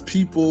lot of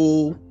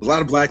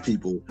black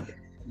people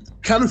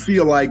kind of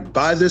feel like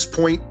by this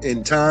point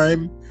in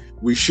time,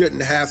 we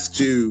shouldn't have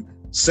to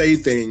say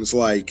things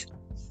like,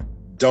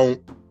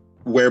 don't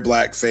wear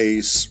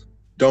blackface,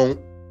 don't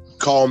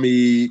call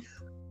me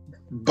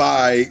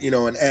by,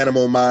 an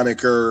animal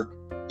moniker,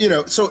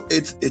 so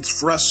it's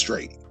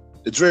frustrating.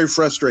 It's very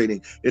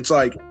frustrating. It's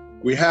like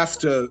we have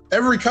to,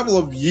 every couple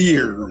of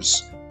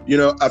years,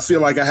 I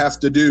feel like I have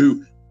to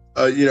do,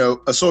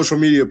 a social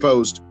media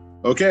post.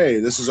 Okay,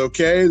 this is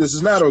okay. This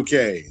is not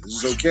okay.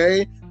 This is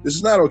okay. This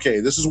is not okay.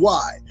 This is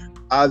why.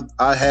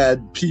 I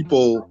had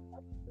people,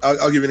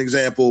 I'll give you an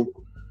example,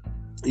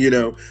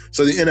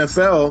 so the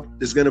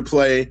NFL is going to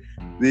play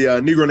the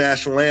Negro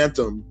National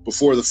Anthem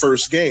before the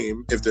first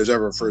game, if there's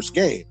ever a first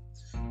game.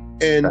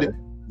 And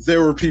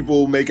there were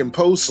people making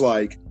posts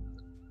like,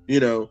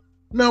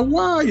 now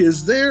why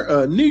is there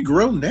a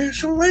Negro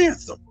National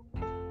Anthem?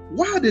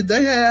 Why did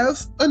they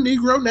have a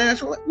Negro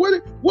National?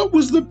 What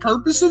was the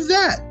purpose of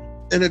that?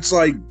 And it's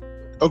like,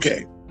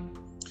 okay,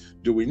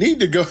 Do we need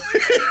to go?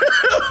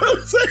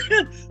 I'm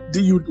saying,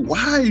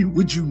 why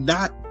would you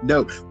not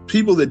know?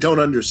 People that don't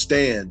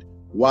understand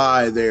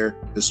why they're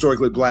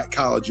historically black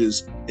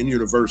colleges and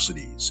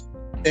universities.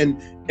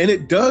 And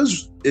it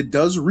does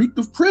reek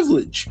of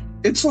privilege.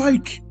 It's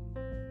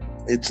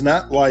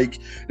not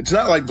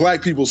like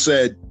black people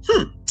said,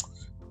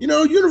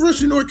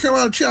 University of North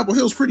Carolina, Chapel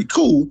Hill is pretty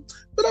cool,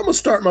 but I'm gonna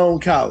start my own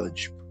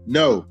college.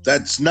 No,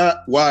 that's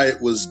not why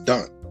it was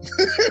done.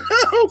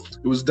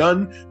 It was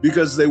done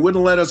because they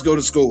wouldn't let us go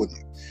to school with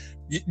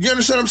you. You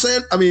understand what I'm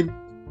saying? I mean,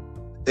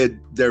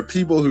 there are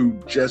people who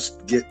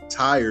just get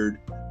tired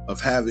of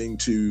having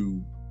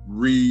to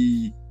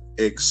re-explain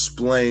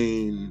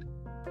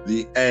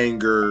the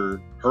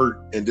anger, hurt,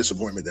 and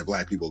disappointment that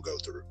black people go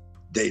through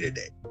day to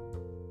day.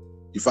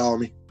 You follow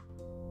me?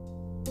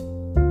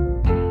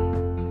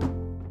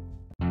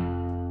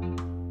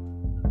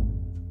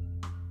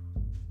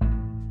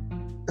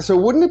 So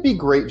wouldn't it be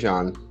great,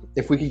 John,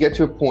 if we could get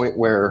to a point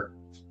where,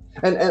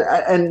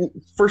 and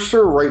for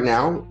sure right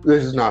now,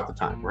 this is not the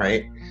time,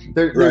 right?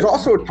 There's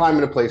also a time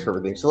and a place for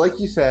everything. So like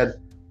you said,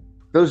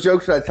 those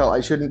jokes that I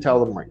shouldn't tell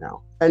them right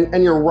now.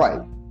 And you're right,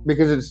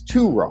 because it's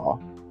too raw.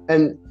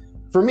 And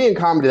for me in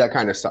comedy, that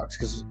kind of sucks,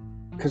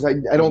 because I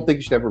don't think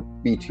it should ever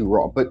be too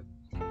raw. But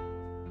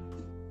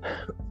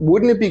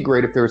wouldn't it be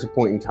great if there was a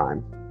point in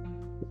time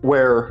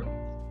where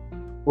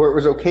it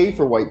was okay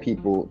for white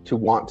people to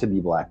want to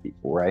be black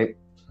people, right?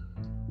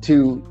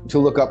 To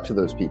look up to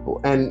those people.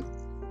 And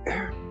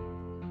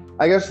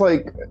I guess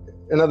like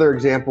another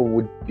example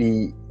would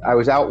be, I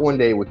was out one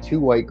day with two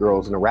white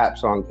girls and a rap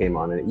song came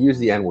on and it used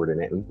the N-word in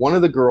it. And one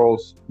of the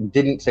girls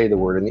didn't say the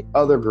word and the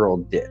other girl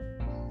did.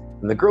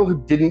 And the girl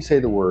who didn't say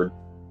the word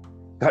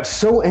got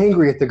so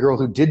angry at the girl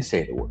who did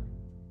say the word.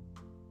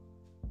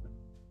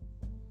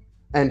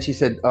 And she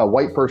said, a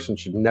white person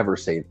should never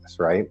say this,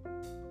 right?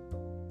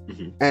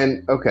 Mm-hmm.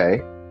 And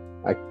okay,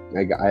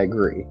 I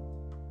agree.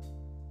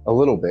 A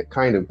little bit,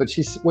 kind of, but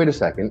wait a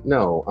second.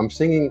 No,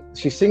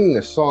 she's singing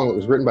this song that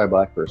was written by a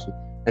black person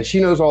and she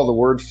knows all the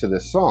words to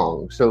this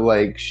song. So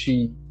like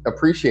she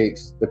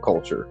appreciates the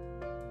culture.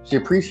 She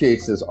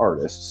appreciates this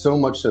artist so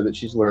much so that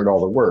she's learned all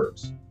the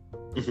words.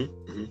 Mm-hmm,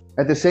 mm-hmm.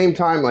 At the same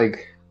time,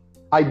 like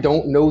I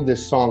don't know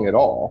this song at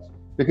all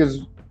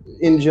because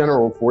in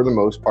general, for the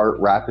most part,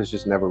 rap has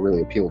just never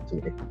really appealed to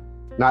me.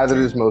 Neither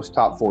does most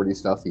top 40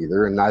 stuff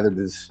either. And neither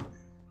does,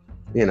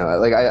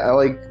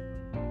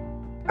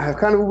 I have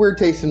kind of a weird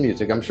taste in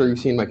music. I'm sure you've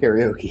seen my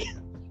karaoke.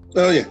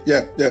 Oh yeah.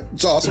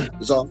 It's awesome.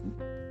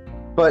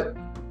 But,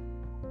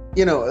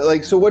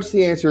 so what's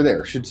the answer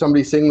there? Should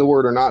somebody sing the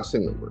word or not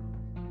sing the word?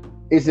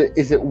 Is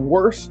it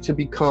worse to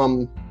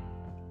become,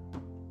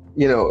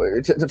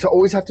 to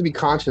always have to be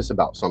conscious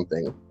about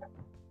something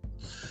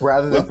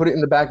rather than put it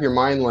in the back of your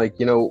mind like,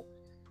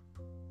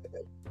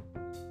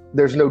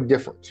 there's no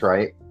difference,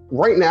 right?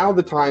 Right now,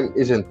 the time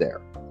isn't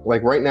there.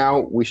 Like right now,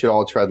 we should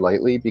all tread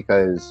lightly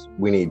because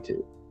we need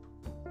to.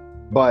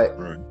 But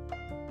right.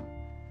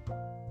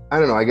 I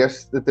don't know. I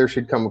guess that there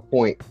should come a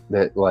point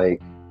that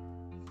like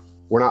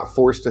we're not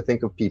forced to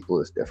think of people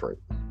as different.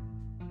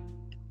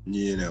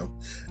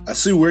 I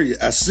see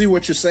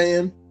what you're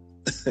saying,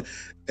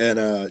 and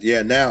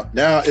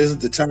now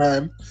isn't the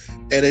time,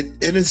 and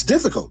it's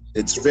difficult.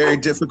 It's very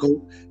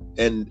difficult,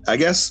 and I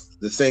guess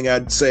the thing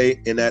I'd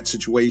say in that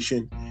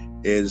situation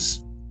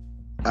is,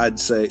 I'd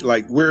say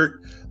we're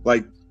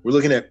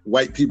looking at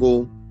white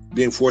people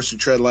being forced to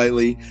tread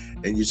lightly,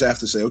 and you just have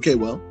to say, okay,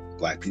 well,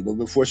 black people have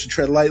been forced to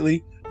tread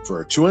lightly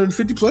for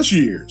 250 plus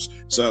years.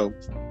 So,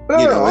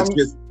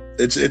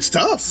 it's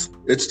tough.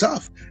 It's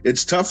tough.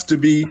 It's tough to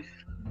be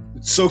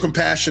so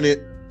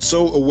compassionate,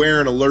 so aware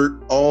and alert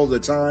all the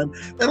time.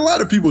 And a lot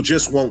of people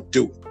just won't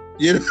do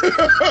it.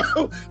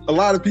 A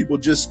lot of people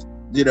just,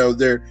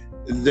 they're,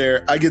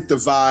 I get the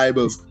vibe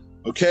of,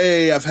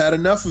 okay, I've had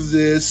enough of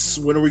this.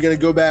 When are we going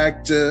to go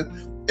back to,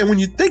 and when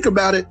you think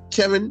about it,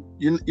 Kevin,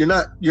 you're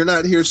not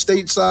here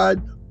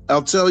stateside.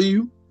 I'll tell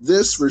you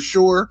this for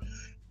sure.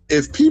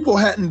 If people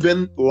hadn't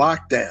been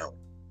locked down,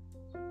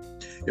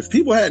 if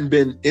people hadn't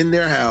been in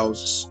their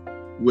house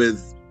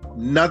with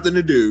nothing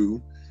to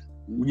do,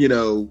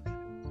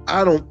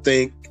 I don't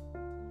think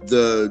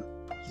the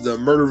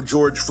murder of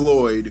George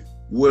Floyd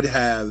would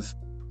have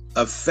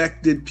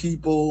affected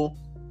people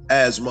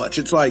as much.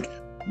 It's like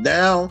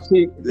now,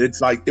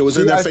 it's like it was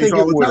in their face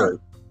all the time.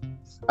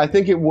 I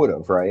think it would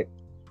have, right?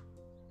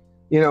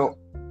 You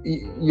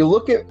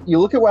look at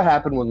what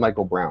happened with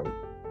Michael Brown,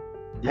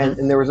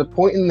 and there was a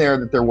point in there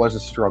that there was a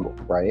struggle,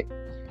 right?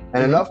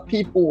 And enough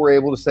people were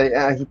able to say,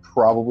 he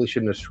probably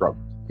shouldn't have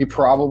struggled. He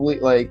probably,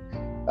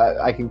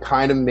 I can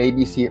kind of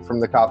maybe see it from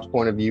the cop's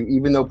point of view,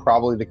 even though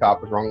probably the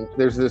cop was wrong.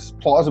 There's this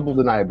plausible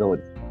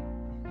deniability.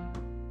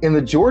 In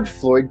the George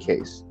Floyd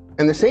case,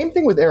 and the same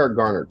thing with Eric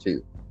Garner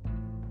too,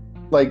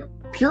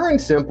 pure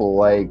and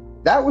simple,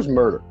 that was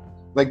murder.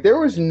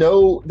 There is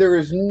no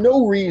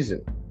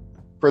reason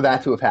for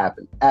that to have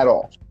happened at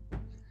all.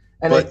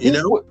 And I think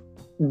what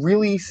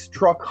really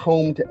struck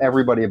home to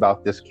everybody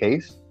about this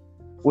case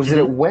was that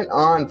it went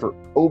on for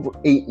over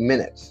 8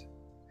 minutes.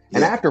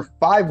 And after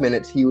 5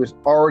 minutes, he was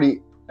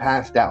already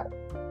passed out.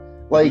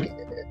 Like,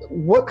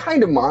 what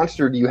kind of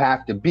monster do you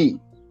have to be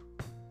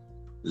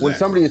when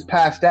somebody is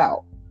passed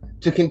out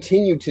to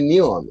continue to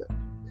kneel on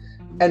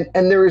them?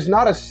 And there is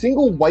not a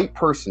single white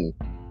person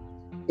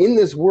in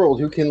this world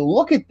who can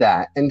look at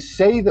that and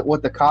say that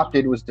what the cop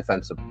did was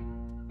defensible.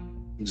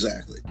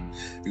 Exactly.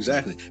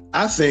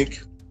 I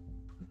think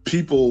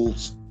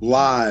people's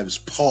lives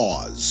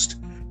paused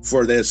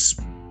for this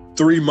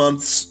 3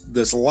 months,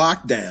 this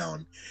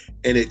lockdown,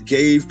 and it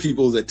gave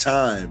people the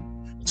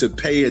time to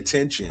pay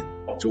attention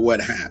to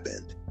what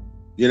happened,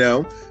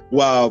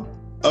 while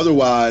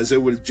otherwise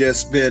it would have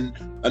just been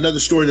another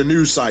story in the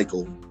news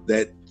cycle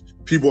that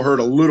people heard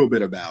a little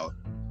bit about.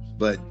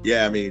 But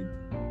yeah, I mean,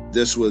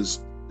 this was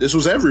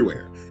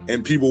everywhere,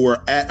 and people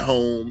were at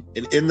home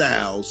and in the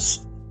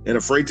house and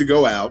afraid to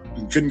go out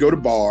and couldn't go to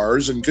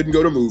bars and couldn't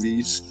go to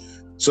movies.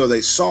 So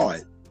they saw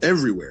it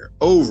everywhere,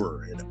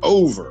 over and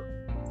over.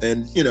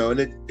 And, and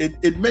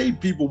it made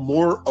people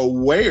more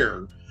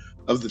aware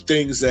of the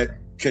things that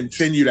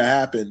continue to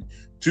happen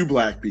to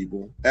Black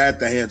people at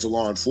the hands of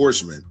law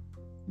enforcement.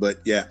 But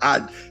yeah,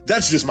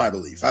 that's just my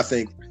belief. I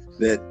think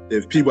that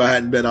if people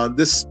hadn't been on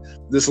this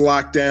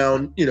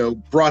lockdown,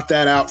 brought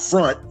that out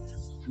front,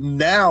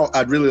 now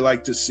I'd really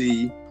like to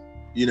see,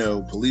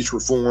 police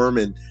reform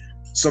and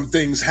some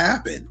things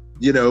happen,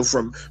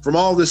 from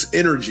all this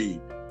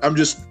energy.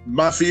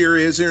 My fear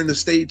is here in the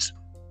States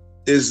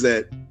is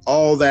that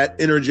all that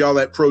energy, all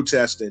that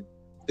protesting,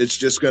 it's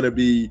just going to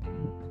be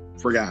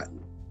forgotten.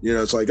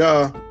 It's like,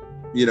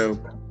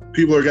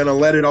 people are going to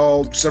let it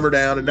all simmer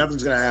down and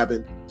nothing's going to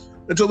happen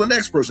until the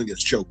next person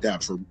gets choked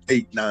out for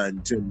 8,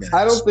 9, 10 minutes.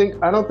 I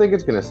don't think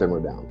it's going to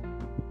simmer down.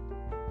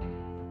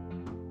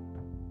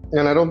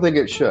 And I don't think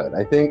it should.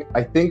 I think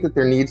that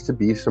there needs to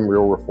be some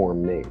real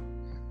reform made.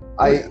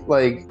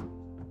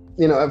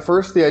 At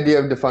first the idea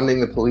of defunding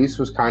the police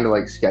was kind of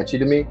like sketchy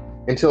to me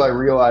until I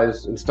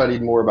realized and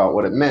studied more about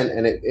what it meant,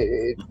 and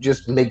it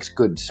just makes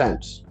good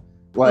sense.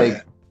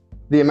 The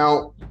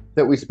amount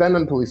that we spend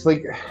on police,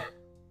 there's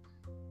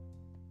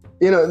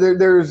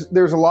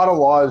a lot of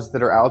laws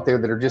that are out there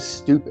that are just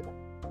stupid,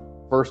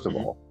 first of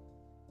all.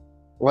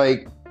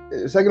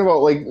 Second of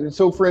all,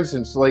 so for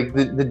instance,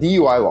 the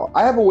DUI law.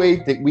 I have a way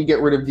that we get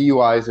rid of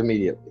DUIs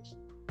immediately.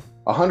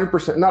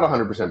 100%, not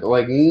 100%,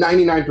 but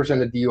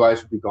 99% of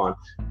DUIs would be gone.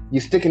 You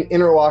stick an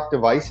interlock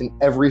device in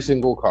every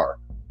single car.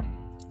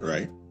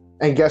 Right.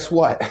 And guess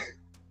what?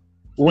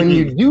 When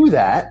you do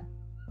that,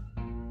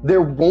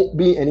 there won't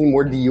be any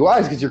more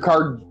DUIs because your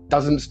car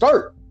doesn't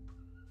start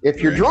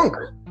if you're drunk.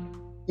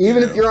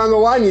 Even if you're on the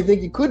line, you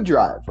think you could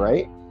drive,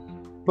 right?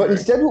 But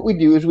instead what we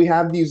do is we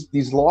have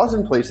these laws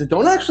in place that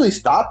don't actually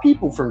stop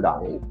people from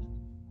dying.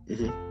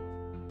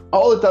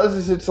 All it does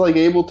is it's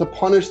able to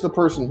punish the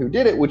person who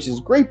did it, which is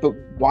great, but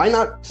why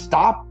not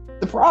stop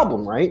the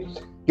problem, right?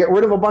 Get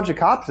rid of a bunch of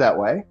cops that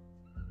way.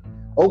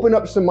 Open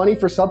up some money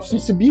for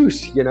substance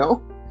abuse,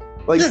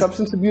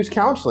 substance abuse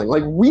counseling,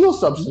 real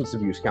substance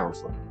abuse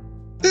counseling.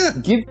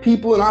 Give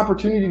people an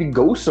opportunity to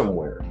go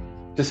somewhere,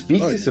 to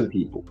speak to some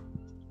people.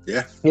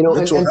 Yeah. And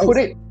put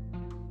it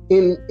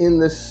in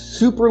the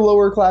super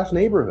lower class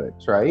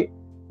neighborhoods, right?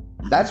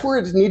 That's where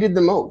it's needed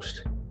the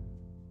most.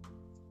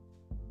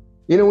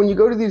 When you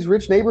go to these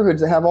rich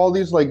neighborhoods that have all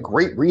these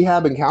great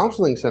rehab and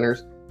counseling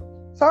centers,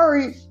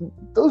 sorry,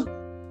 those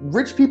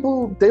rich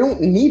people, they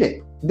don't need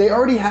it. They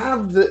already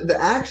have the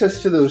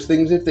access to those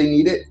things. If they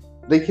need it,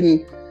 they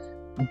can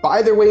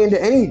buy their way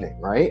into anything,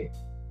 right?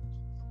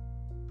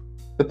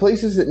 The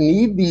places that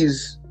need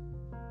these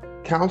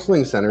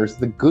counseling centers,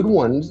 the good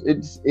ones,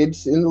 it's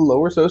in the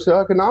lower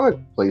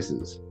socioeconomic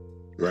places.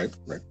 Right.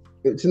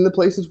 It's in the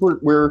places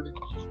where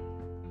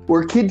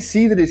kids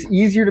see that it's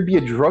easier to be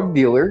a drug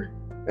dealer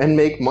and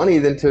make money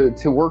than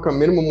to work a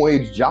minimum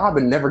wage job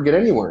and never get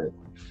anywhere in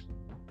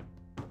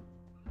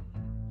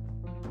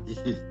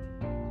life.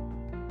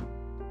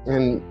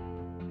 And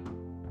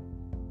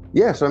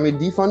so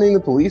defunding the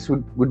police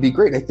would be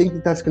great. And I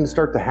think that's going to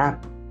start to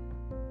happen,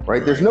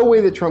 right? There's no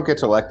way that Trump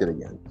gets elected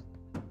again.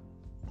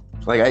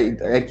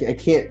 I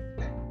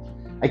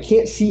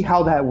can't see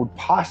how that would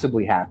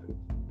possibly happen,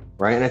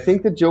 right? And I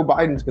think that Joe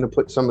Biden's going to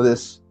put some of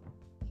this,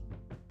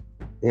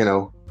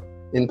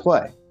 in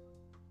play.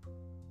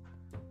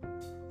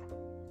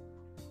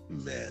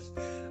 Man,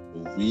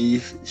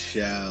 we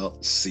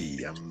shall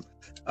see.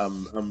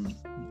 I'm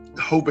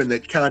hoping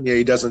that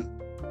Kanye doesn't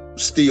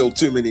steal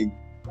too many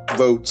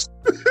votes.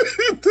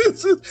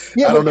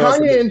 Yeah, but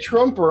Kanye and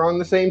Trump are on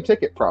the same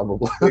ticket,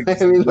 probably.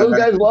 Those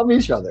guys love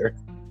each other.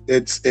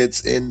 It's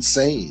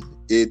insane.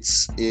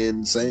 It's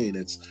insane.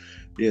 It's,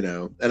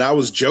 and I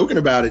was joking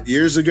about it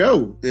years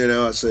ago.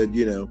 I said,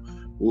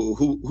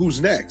 who's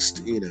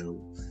next?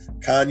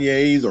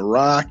 Kanye, The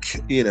Rock.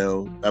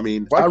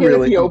 Why can't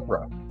it be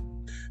Oprah?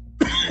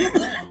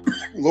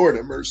 Lord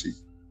have mercy.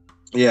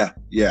 Yeah.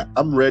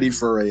 I'm ready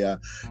for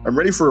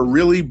a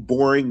really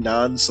boring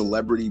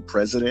non-celebrity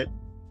president,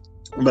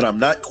 but I'm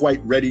not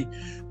quite ready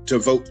to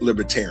vote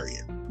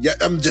libertarian. Yeah,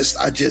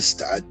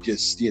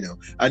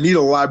 I need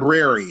a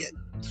librarian.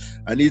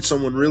 I need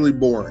someone really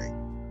boring.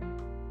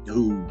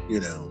 who,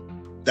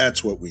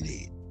 that's what we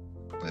need.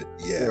 But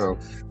yeah,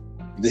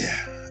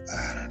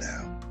 I don't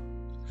know.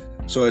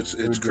 So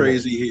it's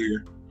crazy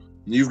here.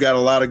 You've got a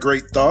lot of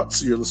great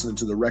thoughts. You're listening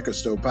to the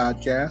Rekisto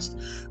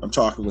podcast. I'm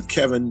talking with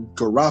Kevin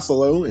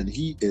Garofalo, and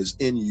he is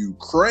in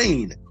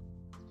Ukraine.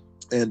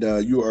 And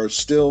you are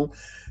still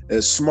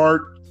as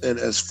smart and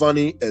as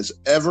funny as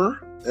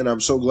ever. And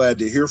I'm so glad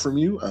to hear from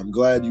you. I'm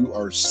glad you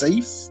are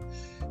safe.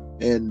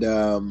 And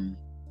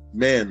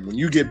man, when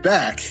you get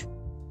back,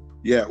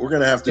 we're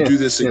going to have to do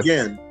this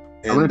again.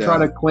 And, I'm going to try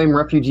to claim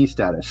refugee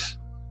status.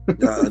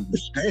 I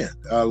understand.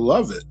 I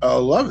love it.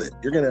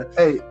 You're going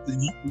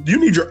to, you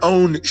need your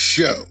own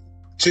show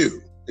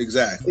too.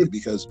 Exactly.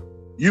 Because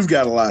you've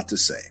got a lot to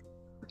say.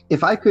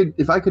 If I could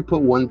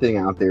put one thing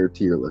out there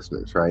to your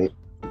listeners, right?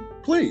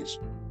 Please.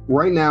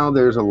 Right now,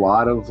 there's a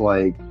lot of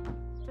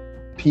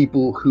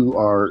people who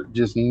are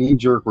just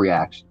knee-jerk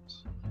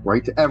reactions,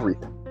 right, to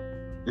everything.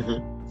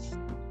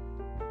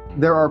 Mm-hmm.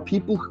 There are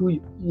people who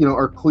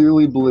are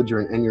clearly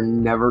belligerent, and you're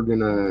never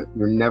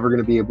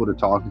gonna be able to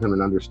talk to them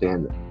and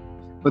understand them.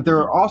 But there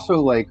are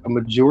also a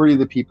majority of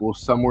the people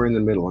somewhere in the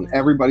middle, and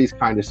everybody's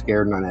kind of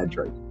scared and on edge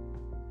right now.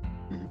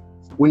 Mm-hmm.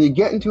 When you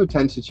get into a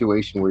tense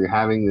situation where you're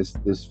having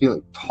this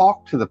feeling,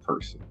 talk to the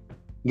person,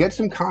 get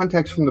some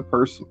context from the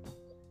person.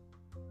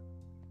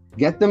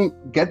 Get them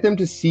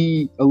to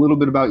see a little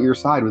bit about your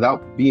side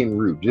without being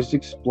rude. Just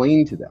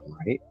explain to them,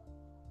 right?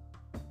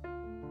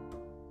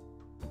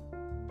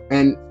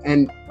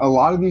 And a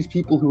lot of these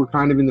people who are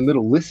kind of in the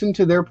middle, listen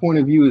to their point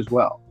of view as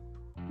well.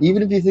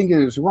 Even if you think it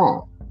is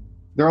wrong,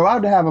 they're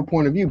allowed to have a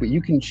point of view, but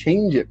you can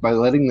change it by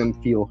letting them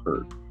feel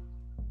heard.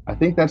 I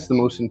think that's the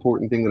most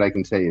important thing that I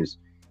can say is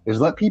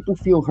let people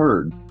feel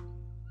heard,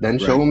 then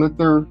show them that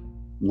they're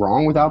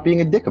wrong without being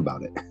a dick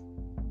about it.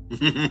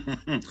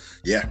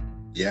 Yeah.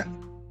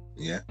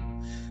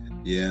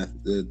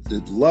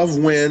 The love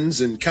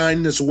wins and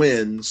kindness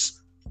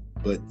wins,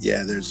 but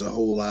there's a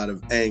whole lot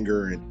of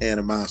anger and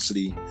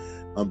animosity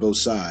on both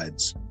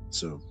sides.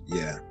 So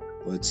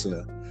let's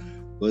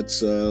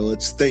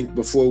think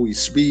before we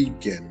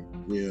speak,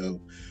 and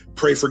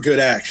pray for good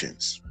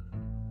actions.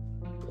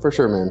 For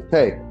sure, man.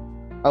 Hey,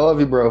 I love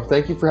you, bro.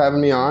 Thank you for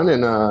having me on,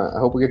 and I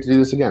hope we get to do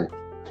this again.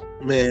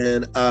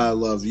 Man, I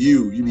love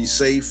you. You be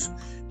safe.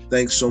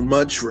 Thanks so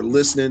much for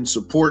listening,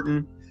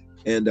 supporting.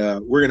 And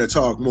we're going to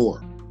talk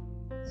more.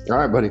 All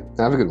right, buddy.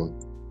 Have a good one.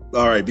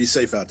 All right. Be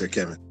safe out there,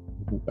 Kevin.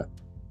 Bye.